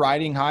 and they're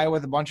riding high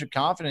with a bunch of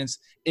confidence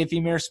if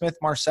Emir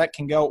Smith-Marset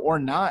can go or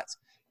not.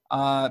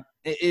 I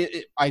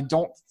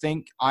don't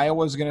think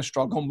Iowa's going to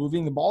struggle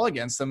moving the ball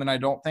against them, and I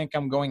don't think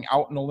I'm going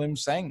out on a limb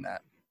saying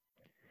that.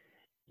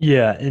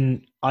 Yeah,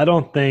 and I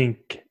don't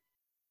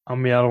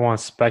want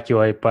to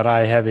speculate, but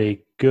I have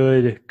a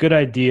good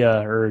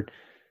idea, or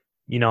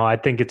I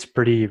think it's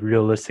pretty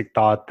realistic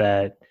thought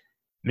that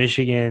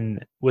Michigan,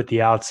 with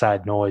the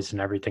outside noise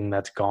and everything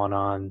that's gone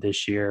on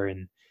this year,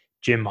 and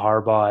Jim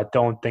Harbaugh, I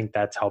don't think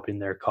that's helping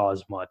their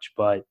cause much,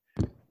 but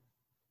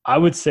I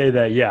would say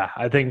that, yeah,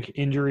 I think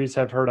injuries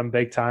have hurt them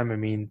big time. I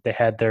mean, they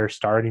had their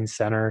starting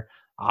center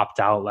opt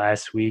out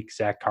last week,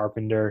 Zach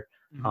Carpenter,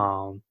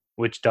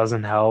 which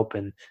doesn't help.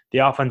 And the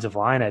offensive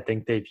line, I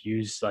think they've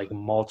used like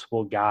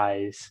multiple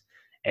guys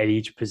at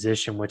each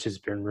position, which has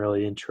been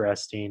really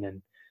interesting.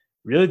 And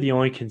really the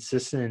only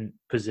consistent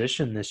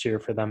position this year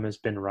for them has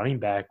been running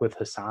back with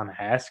Hassan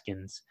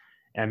Haskins.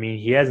 I mean,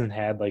 he hasn't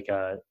had like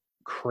a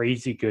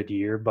crazy good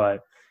year,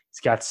 but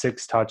he's got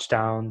 6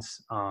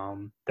 touchdowns.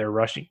 Their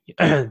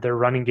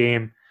running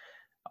game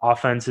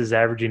offense is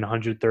averaging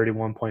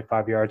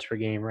 131.5 yards per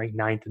game, ranked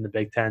 9th in the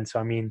Big Ten. So,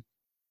 I mean,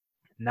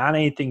 not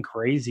anything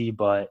crazy,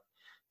 but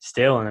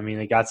still. And, I mean,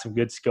 they got some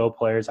good skill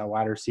players at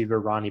wide receiver,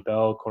 Ronnie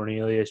Bell,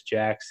 Cornelius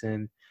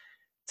Jackson.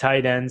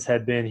 Tight ends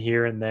had been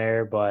here and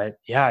there. But,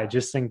 yeah, I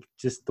just think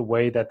just the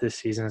way that this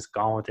season has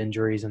gone with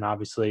injuries, and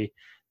obviously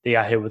they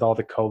got hit with all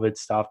the COVID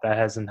stuff, that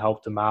hasn't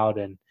helped them out.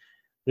 And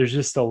there's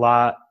just a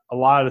lot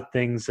of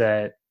things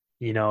that,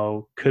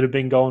 could have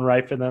been going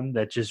right for them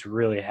that just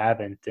really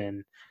haven't.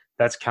 And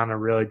that's kind of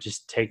really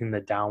just taken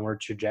the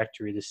downward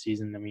trajectory this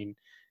season. I mean,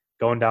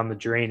 going down the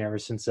drain ever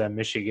since that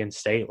Michigan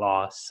State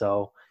loss.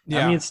 So,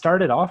 yeah. I mean, it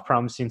started off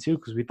promising too,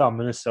 because we thought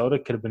Minnesota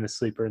could have been a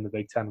sleeper in the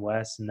Big Ten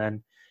West, and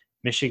then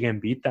Michigan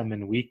beat them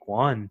in week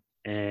 1.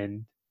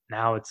 And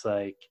now it's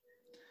like,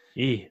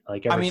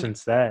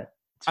 since that.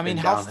 I mean,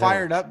 how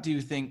fired up do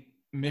you think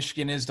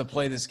Michigan is to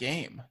play this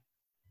game?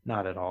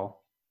 Not at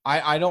all.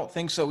 I don't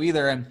think so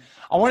either. And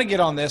I want to get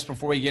on this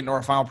before we get into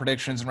our final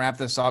predictions and wrap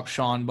this up,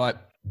 Sean,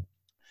 but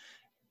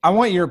I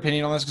want your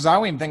opinion on this because I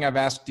don't even think I've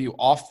asked you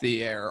off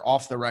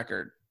the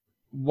record.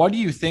 What do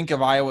you think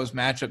of Iowa's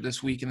matchup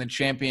this week and the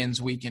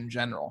Champions Week in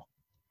general?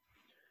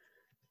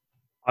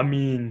 I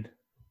mean,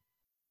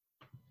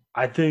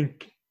 I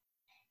think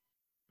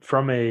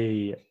from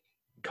a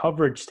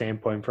coverage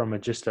standpoint,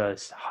 from just a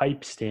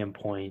hype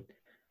standpoint,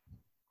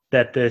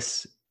 that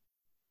this –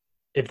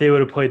 if they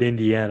would have played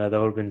Indiana, that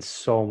would have been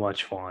so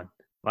much fun.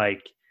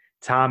 Like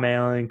Tom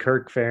Allen,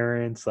 Kirk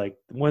Ferentz, like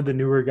one of the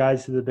newer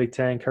guys to the Big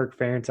Ten. Kirk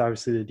Ferentz,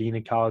 obviously the dean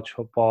of college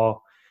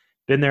football,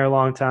 been there a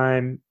long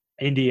time,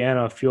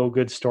 Indiana,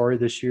 feel-good story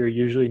this year,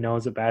 usually known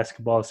as a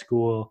basketball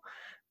school,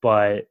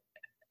 but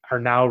are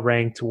now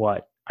ranked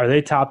what? Are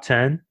they top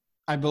 10?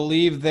 I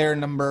believe they're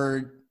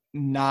number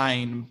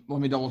 9. Let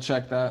me double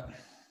check that.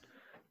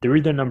 They're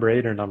either number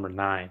 8 or number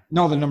 9.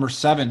 No, they're number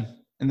 7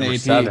 in the Number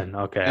AP. 7.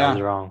 Okay, Yeah. I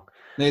was wrong.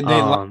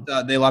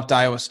 They left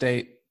Iowa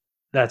State.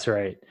 That's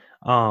right.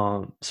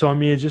 So, I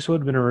mean, it just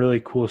would have been a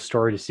really cool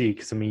story to see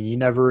because, I mean, you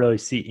never really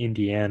see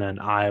Indiana and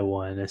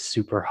Iowa in a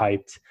super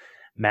hyped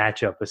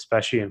matchup,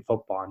 especially in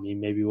football. I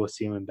mean, maybe we'll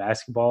see them in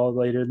basketball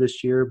later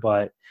this year,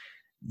 but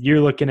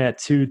you're looking at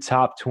 2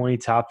 top 20,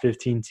 top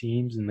 15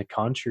 teams in the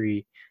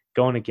country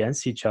going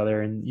against each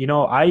other. And, you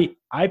know,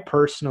 I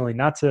personally,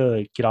 not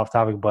to get off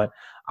topic, but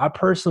I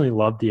personally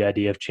love the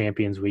idea of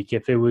Champions Week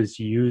if it was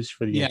used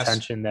for the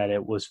intention that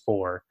it was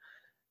for.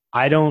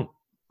 I don't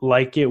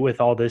like it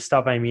with all this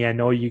stuff. I mean, I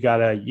know you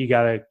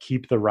gotta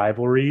keep the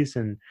rivalries,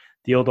 and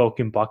the Old Oak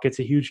and Bucket's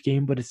a huge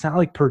game, but it's not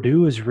like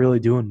Purdue is really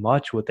doing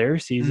much with their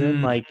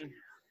season. Like,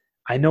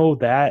 I know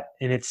that,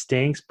 and it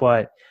stinks,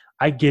 but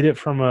I get it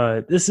from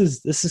this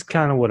is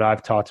kind of what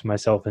I've talked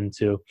myself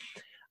into.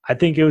 I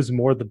think it was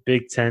more the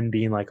Big Ten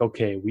being like,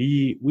 okay,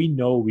 we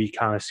know we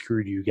kind of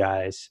screwed you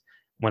guys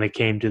when it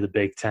came to the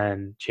Big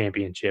Ten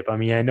championship. I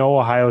mean, I know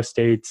Ohio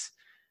State's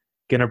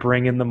going to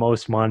bring in the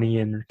most money,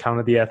 and kind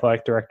of the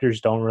athletic directors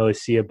don't really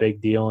see a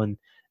big deal in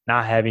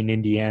not having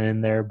Indiana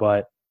in there.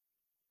 But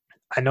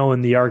I know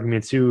in the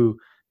argument too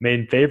made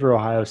in favor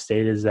of Ohio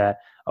State is that,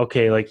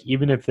 okay, like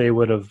even if they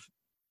would have,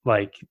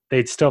 like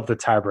they'd still have the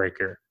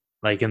tiebreaker,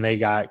 like, and they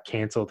got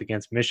canceled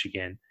against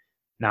Michigan,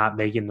 not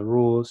making the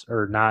rules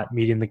or not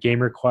meeting the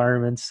game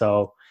requirements.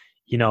 So,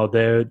 you know,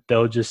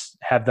 they'll just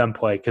have them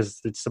play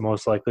because it's the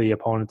most likely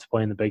opponent to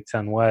play in the Big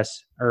Ten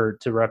West or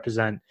to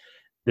represent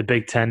the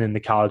Big Ten in the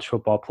college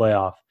football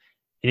playoff.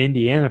 And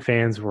Indiana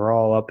fans were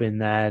all up in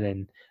that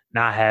and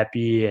not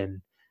happy,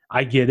 and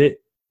I get it.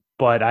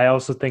 But I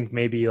also think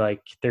maybe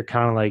like they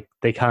kind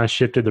of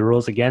shifted the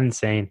rules again,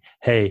 saying,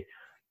 hey,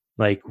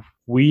 like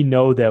we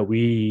know that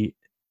we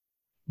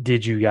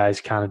did you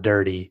guys kind of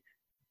dirty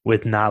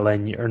with not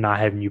letting you or not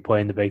having you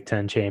play in the Big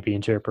Ten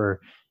championship, or,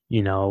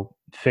 you know,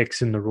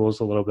 fixing the rules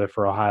a little bit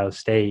for Ohio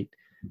State.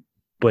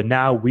 But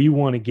now we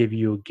want to give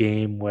you a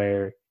game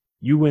where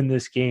you win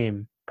this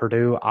game.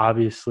 Purdue,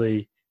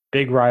 obviously,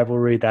 big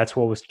rivalry. That's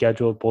what was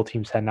scheduled. Both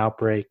teams had an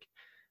outbreak.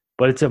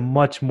 But it's a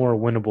much more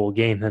winnable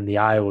game than the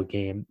Iowa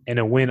game. And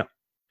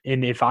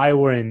if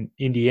Iowa and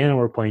Indiana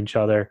were playing each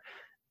other,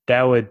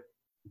 that would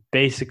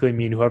basically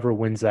mean whoever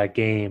wins that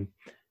game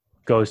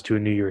goes to a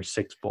New Year's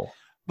Six Bowl.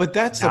 But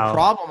that's the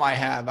problem I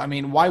have. I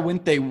mean, why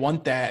wouldn't they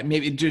want that?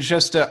 Maybe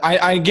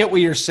I get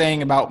what you're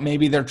saying about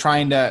maybe they're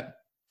trying to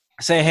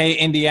say, hey,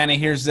 Indiana,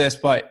 here's this.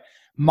 But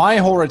my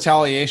whole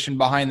retaliation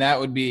behind that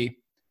would be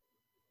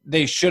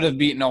they should have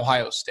beaten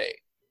Ohio State.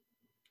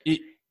 You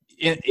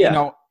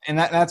know, and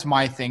that's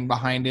my thing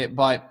behind it.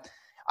 But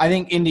I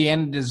think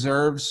Indiana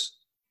deserves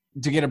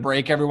to get a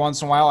break every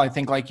once in a while. I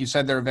think, like you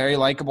said, they're a very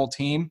likable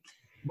team.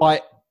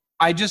 But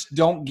I just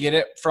don't get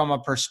it from a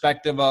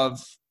perspective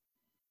of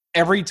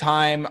every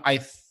time I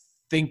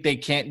think they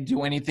can't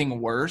do anything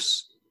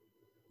worse,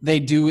 they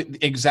do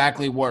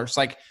exactly worse.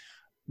 Like,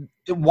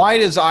 why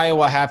does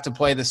Iowa have to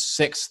play the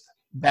 6th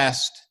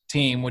best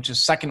team, which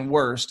is second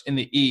worst in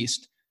the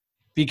East,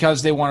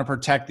 because they want to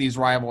protect these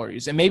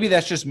rivalries? And maybe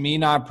that's just me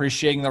not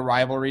appreciating the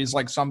rivalries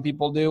like some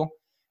people do.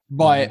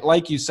 But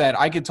like you said,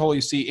 I could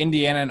totally see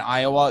Indiana and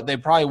Iowa. They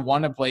probably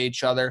want to play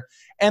each other.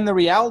 And the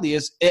reality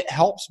is it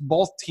helps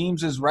both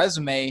teams'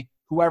 resume,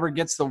 whoever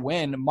gets the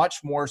win,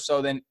 much more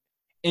so than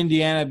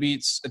Indiana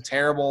beats a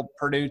terrible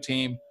Purdue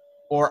team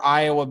or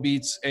Iowa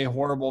beats a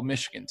horrible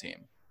Michigan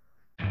team.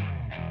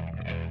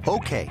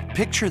 Okay,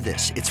 picture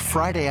this. It's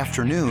Friday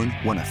afternoon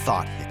when a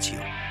thought hits you.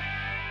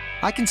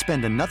 I can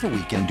spend another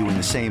weekend doing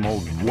the same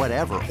old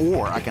whatever,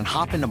 or I can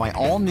hop into my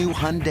all-new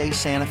Hyundai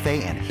Santa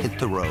Fe and hit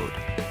the road.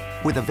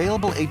 With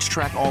available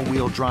H-Track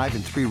all-wheel drive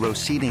and 3-row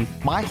seating,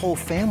 my whole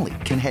family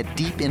can head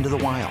deep into the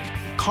wild.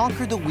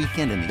 Conquer the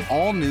weekend in the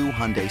all-new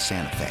Hyundai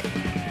Santa Fe.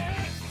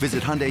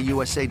 Visit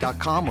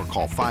HyundaiUSA.com or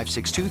call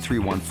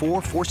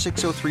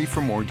 562-314-4603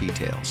 for more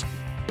details.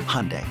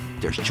 Hyundai,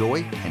 there's joy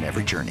in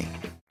every journey.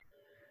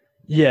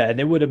 Yeah, and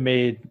it would have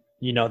made,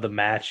 you know, the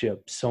matchup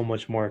so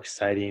much more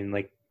exciting.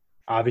 Like,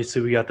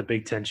 obviously we got the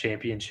Big Ten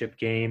championship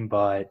game,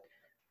 but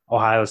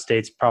Ohio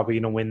State's probably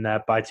going to win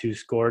that by 2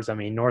 scores. I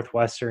mean,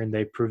 Northwestern,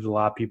 they proved a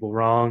lot of people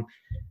wrong,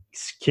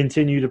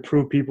 continue to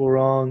prove people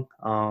wrong.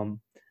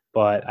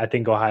 But I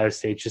think Ohio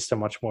State's just a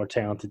much more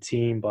talented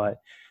team. But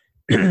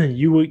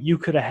you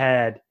could have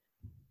had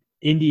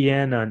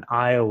Indiana and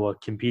Iowa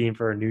competing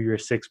for a New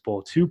Year's Six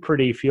Bowl, 2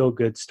 pretty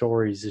feel-good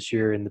stories this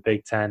year in the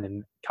Big Ten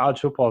and college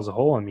football as a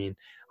whole. I mean,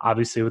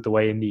 obviously with the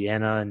way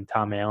Indiana and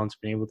Tom Allen's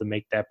been able to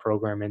make that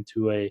program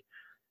into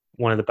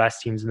one of the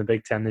best teams in the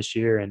Big Ten this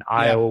year, and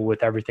Iowa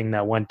with everything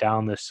that went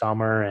down this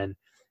summer, and,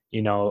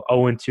 you know,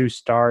 0-2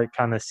 start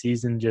kind of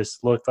season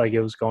just looked like it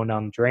was going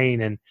down the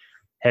drain, and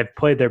have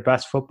played their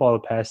best football the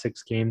past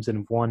 6 games and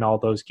have won all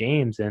those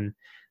games. And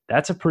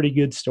that's a pretty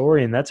good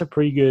story, and that's a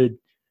pretty good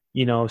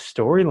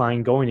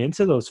storyline going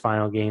into those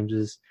final games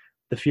is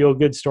the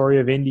feel-good story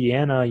of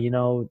Indiana,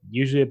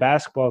 usually a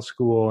basketball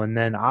school, and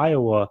then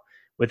Iowa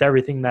with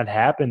everything that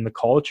happened, the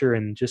culture,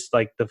 and just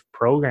like the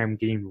program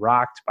getting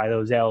rocked by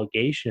those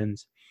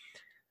allegations,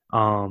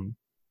 playing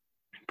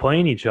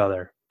each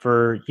other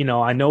for,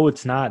 I know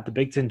it's not the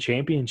Big Ten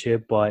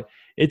championship, but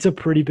it's a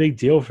pretty big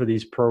deal for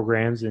these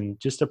programs and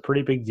just a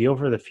pretty big deal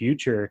for the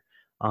future.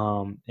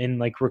 And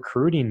like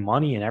recruiting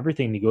money and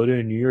everything to go to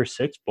a New Year's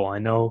Six Bowl. I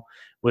know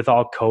with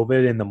all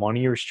COVID and the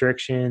money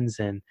restrictions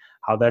and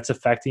how that's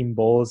affecting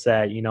bowls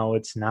that,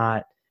 it's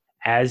not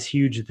as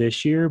huge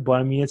this year, but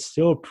I mean, it's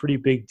still a pretty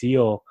big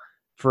deal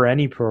for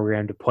any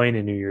program to play in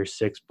a New Year's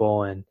Six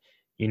Bowl. And,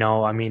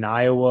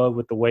 Iowa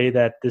with the way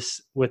that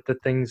with the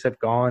things have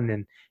gone,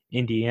 and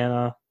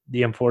Indiana,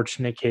 the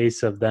unfortunate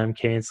case of them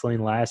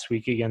canceling last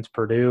week against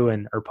Purdue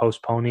or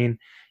postponing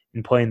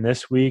and playing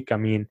this week. I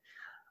mean,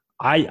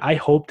 I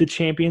hope the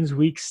Champions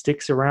Week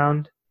sticks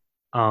around.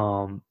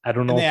 I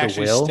don't know if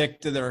it will. Stick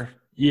to their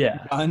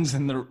guns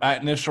and the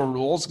initial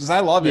rules, because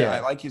I love it.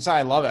 Like you said,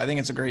 I love it. I think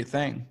it's a great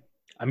thing.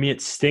 I mean,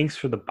 it stinks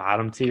for the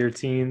bottom tier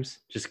teams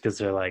just because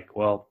they're like,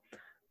 well,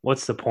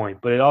 what's the point?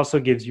 But it also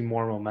gives you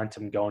more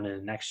momentum going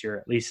into next year,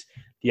 at least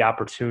the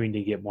opportunity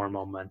to get more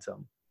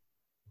momentum.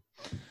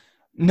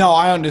 No,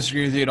 I don't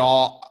disagree with you at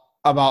all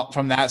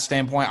from that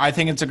standpoint. I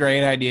think it's a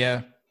great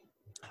idea.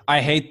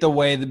 I hate the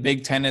way the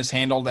Big Ten has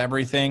handled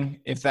everything.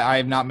 I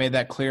have not made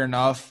that clear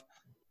enough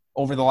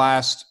over the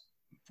last,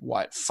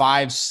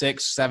 5,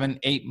 6, 7,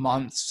 8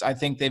 months. I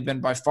think they've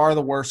been by far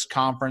the worst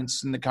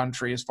conference in the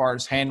country as far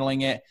as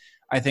handling it.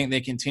 I think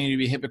they continue to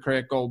be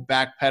hypocritical,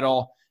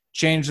 backpedal,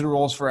 change the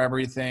rules for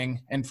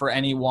everything and for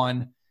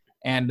anyone.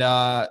 And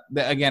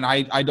again,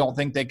 I don't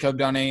think they could have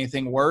done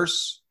anything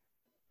worse,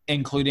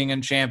 including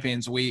in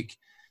Champions Week.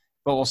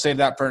 But we'll save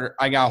that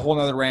I got a whole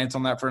nother rant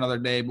on that for another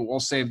day, but we'll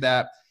save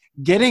that.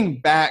 Getting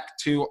back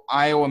to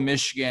Iowa,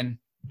 Michigan,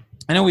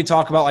 I know we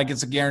talk about like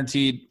it's a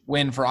guaranteed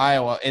win for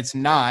Iowa. It's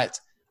not.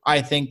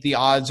 I think the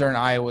odds are in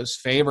Iowa's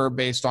favor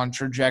based on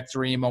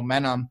trajectory and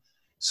momentum.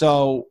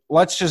 So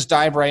let's just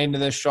dive right into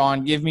this,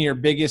 Sean. Give me your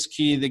biggest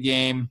key to the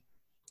game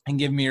and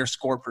give me your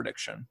score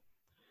prediction.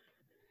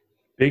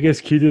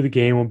 Biggest key to the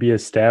game will be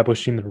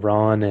establishing the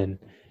run and,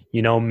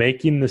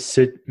 making the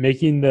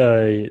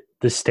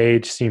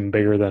stage seem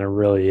bigger than it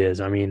really is.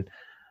 I mean,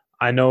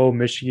 I know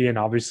Michigan,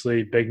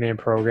 obviously big name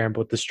program,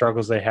 but the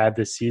struggles they had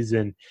this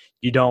season,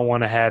 you don't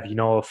want to have,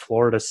 a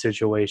Florida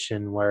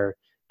situation where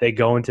they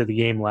go into the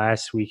game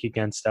last week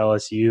against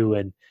LSU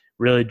and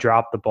really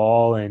drop the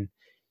ball and,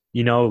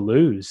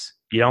 lose.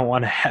 You don't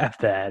want to have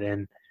that.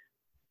 And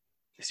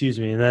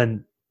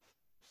then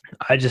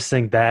I just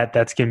think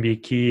that's going to be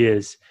key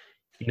is,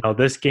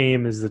 this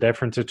game is the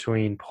difference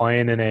between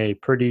playing in a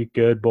pretty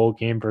good bowl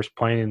game versus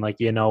playing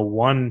in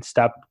one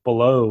step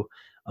below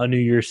a New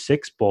Year's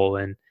Six Bowl.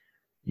 And,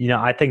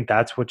 I think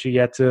that's what you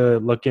get to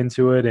look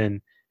into it.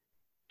 And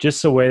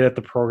just the way that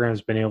the program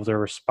has been able to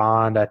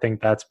respond, I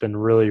think that's been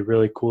really,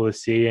 really cool to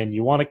see. And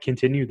you want to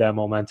continue that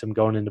momentum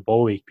going into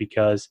bowl week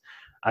because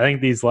I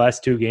think these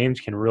last 2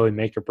 games can really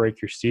make or break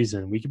your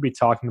season. We could be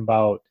talking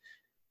about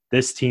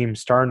this team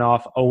starting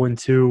off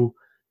 0-2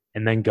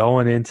 and then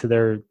going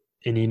into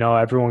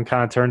everyone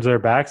kind of turns their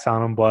backs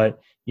on them, but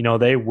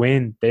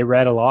they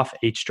rattle off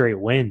 8 straight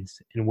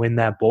wins and win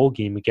that bowl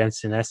game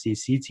against an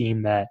SEC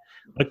team that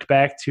looked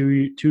back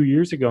 2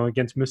 years ago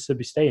against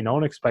Mississippi State. No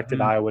one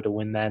expected Iowa to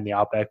win that in the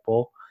Outback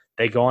Bowl.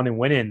 They go on and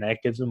win it, and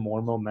that gives them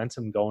more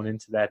momentum going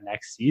into that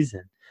next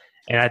season.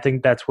 And I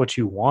think that's what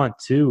you want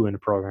too in a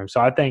program. So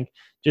I think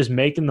just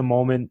making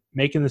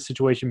the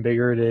situation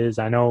bigger it is.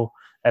 I know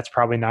that's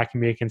probably not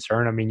going to be a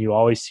concern. I mean, you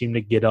always seem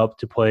to get up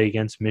to play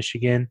against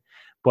Michigan,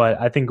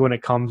 but I think when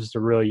it comes to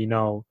really,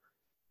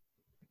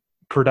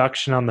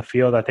 production on the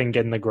field, I think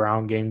getting the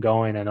ground game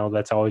going, I know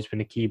that's always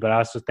been a key, but I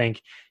also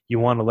think you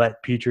want to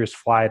let Petras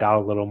fly it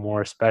out a little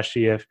more,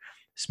 especially if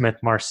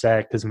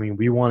Smith-Marsette, because,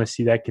 we want to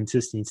see that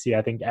consistency.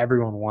 I think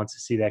everyone wants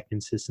to see that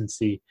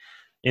consistency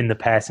in the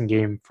passing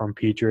game from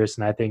Petras,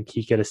 and I think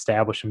he could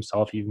establish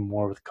himself even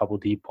more with a couple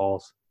deep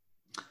balls.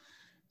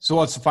 So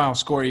what's the final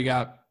score you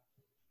got?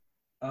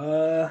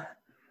 I'm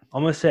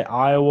going to say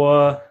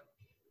Iowa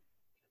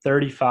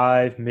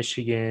 35,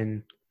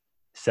 Michigan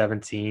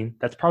 17.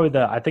 That's probably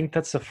I think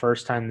that's the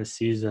first time this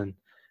season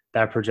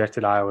that I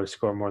projected Iowa to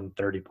score more than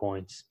 30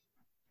 points.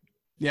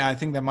 Yeah, I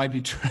think that might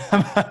be true.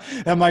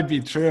 That might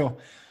be true.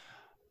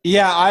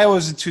 Yeah,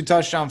 Iowa's a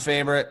 2-touchdown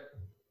favorite.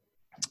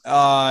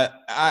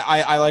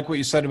 I like what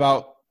you said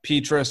about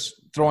Petras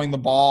throwing the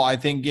ball. I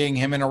think getting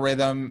him in a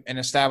rhythm and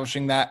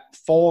establishing that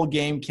full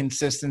game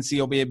consistency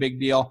will be a big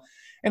deal.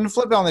 And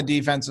flip it on the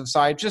defensive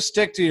side, just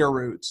stick to your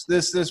roots.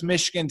 This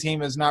Michigan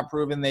team has not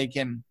proven they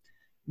can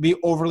be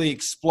overly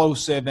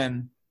explosive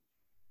and,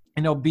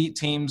 beat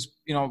teams,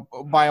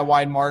 by a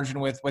wide margin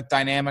with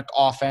dynamic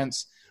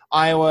offense.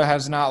 Iowa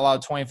has not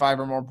allowed 25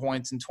 or more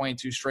points in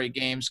 22 straight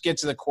games. Get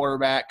to the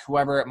quarterback,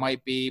 whoever it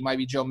might be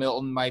Joe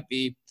Milton, might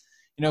be,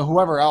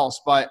 whoever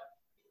else. But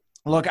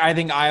Look, I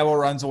think Iowa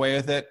runs away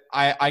with it.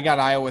 I got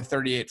Iowa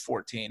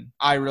 38-14.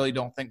 I really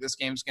don't think this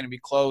game's going to be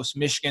close.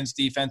 Michigan's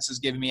defense is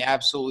giving me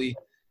absolutely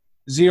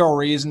zero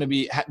reason to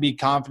be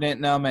confident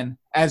in them. And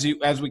as we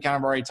kind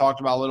of already talked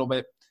about a little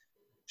bit,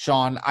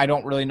 Sean, I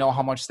don't really know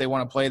how much they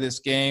want to play this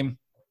game.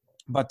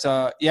 But,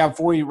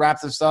 before we wrap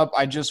this up,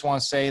 I just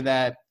want to say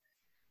that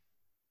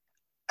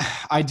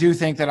I do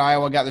think that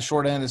Iowa got the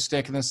short end of the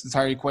stick in this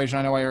entire equation.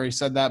 I know I already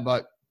said that,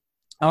 but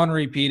I want to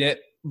repeat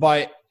it.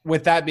 But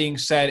with that being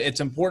said, it's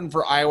important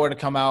for Iowa to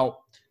come out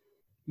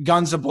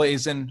guns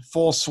a-blazing,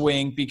 full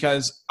swing,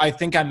 because I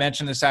think I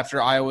mentioned this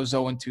after Iowa's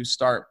 0-2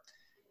 start,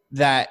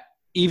 that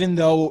even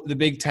though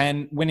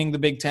winning the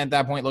Big Ten at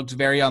that point looked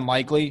very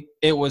unlikely,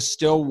 it was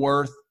still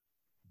worth,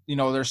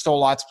 there's still a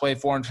lot to play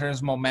for in terms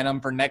of momentum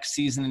for next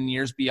season and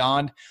years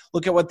beyond.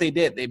 Look at what they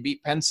did. They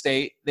beat Penn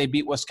State. They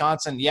beat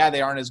Wisconsin. Yeah,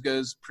 they aren't as good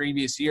as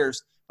previous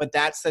years, but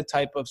that's the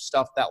type of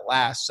stuff that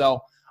lasts.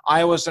 So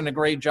Iowa's done a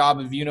great job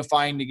of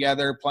unifying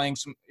together, playing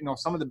some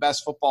of the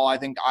best football I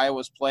think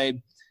Iowa's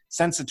played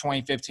since the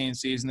 2015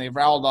 season. They've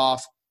rattled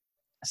off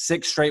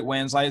 6 straight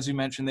wins. As you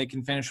mentioned, they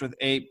can finish with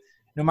 8.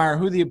 No matter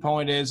who the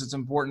opponent is, it's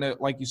important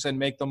to, like you said,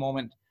 make the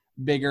moment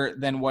bigger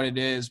than what it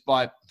is.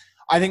 But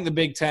I think the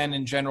Big Ten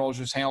in general has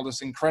just handled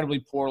this incredibly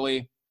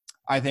poorly.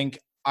 I think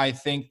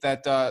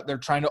that they're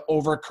trying to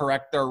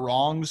overcorrect their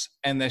wrongs,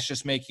 and that's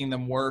just making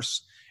them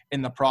worse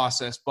in the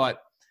process.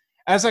 But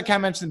as I kind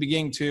of mentioned in the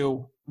beginning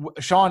too,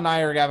 Sean and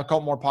I are going to have a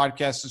couple more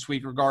podcasts this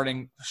week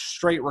regarding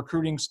straight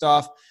recruiting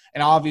stuff.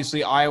 And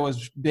obviously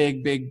Iowa's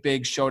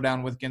big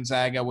showdown with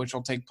Gonzaga, which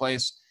will take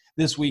place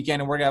this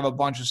weekend. And we're going to have a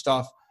bunch of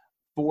stuff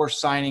for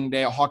signing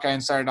day at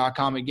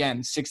HawkeyeInsider.com.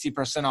 Again,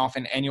 60% off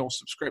an annual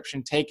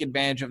subscription. Take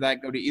advantage of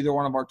that. Go to either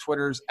one of our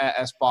Twitters at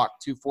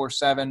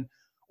SBach247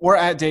 or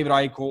at David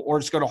Eichel, or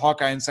just go to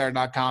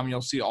HawkeyeInsider.com.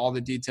 You'll see all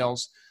the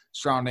details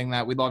surrounding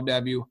that. We'd love to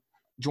have you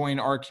join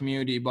our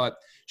community. But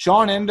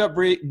Sean, ended up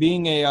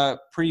being a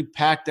pretty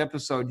packed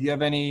episode. Do you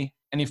have any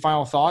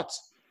final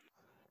thoughts?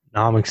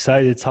 No, I'm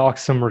excited to talk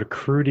some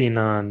recruiting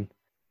on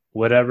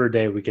whatever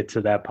day we get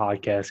to that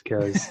podcast,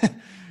 because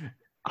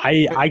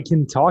I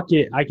can talk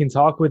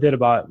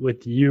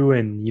with you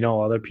and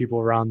other people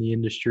around the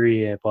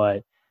industry,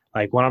 but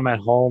like when I'm at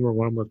home or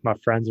when I'm with my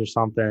friends or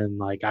something,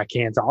 like I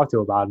can't talk to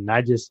about it. And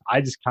I just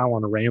kind of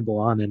want to ramble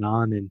on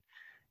and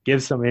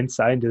give some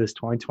insight into this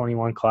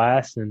 2021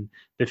 class and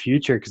the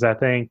future, because I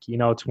think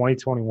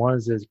 2021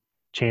 is a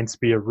chance to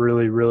be a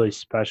really, really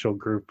special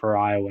group for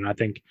Iowa. And I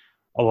think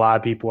a lot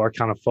of people are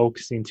kind of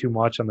focusing too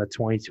much on the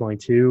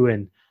 2022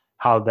 and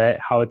how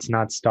it's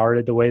not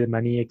started the way that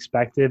many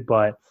expected.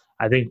 But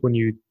I think when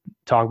you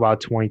talk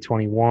about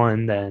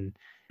 2021, then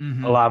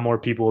a lot more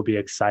people will be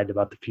excited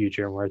about the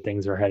future and where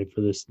things are headed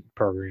for this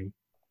program.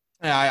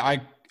 Yeah,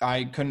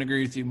 I couldn't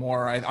agree with you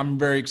more. I'm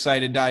very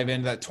excited to dive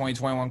into that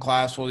 2021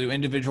 class. We'll do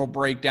individual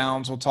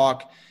breakdowns. We'll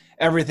talk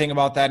everything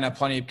about that and have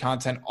plenty of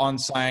content on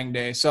signing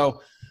day.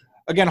 So,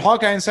 again,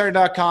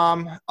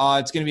 HawkeyeInsider.com.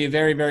 It's going to be a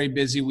very, very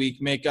busy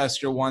week. Make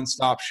us your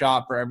one-stop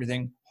shop for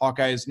everything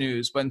Hawkeyes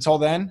news. But until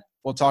then,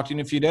 we'll talk to you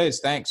in a few days.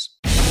 Thanks.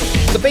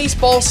 The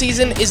baseball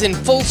season is in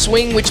full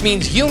swing, which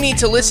means you need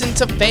to listen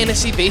to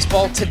Fantasy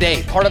Baseball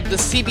Today, part of the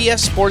CBS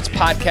Sports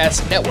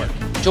Podcast Network.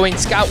 Join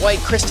Scott White,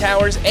 Chris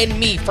Towers, and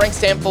me, Frank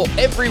Stamfel,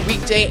 every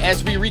weekday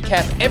as we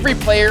recap every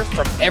player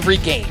from every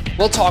game.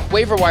 We'll talk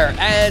waiver wire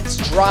ads,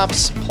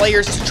 drops,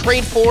 players to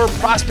trade for,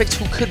 prospects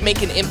who could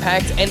make an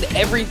impact, and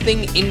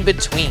everything in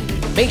between.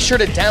 Make sure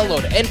to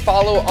download and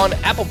follow on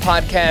Apple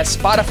Podcasts,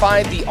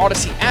 Spotify, the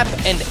Odyssey app,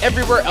 and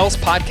everywhere else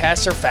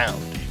podcasts are found.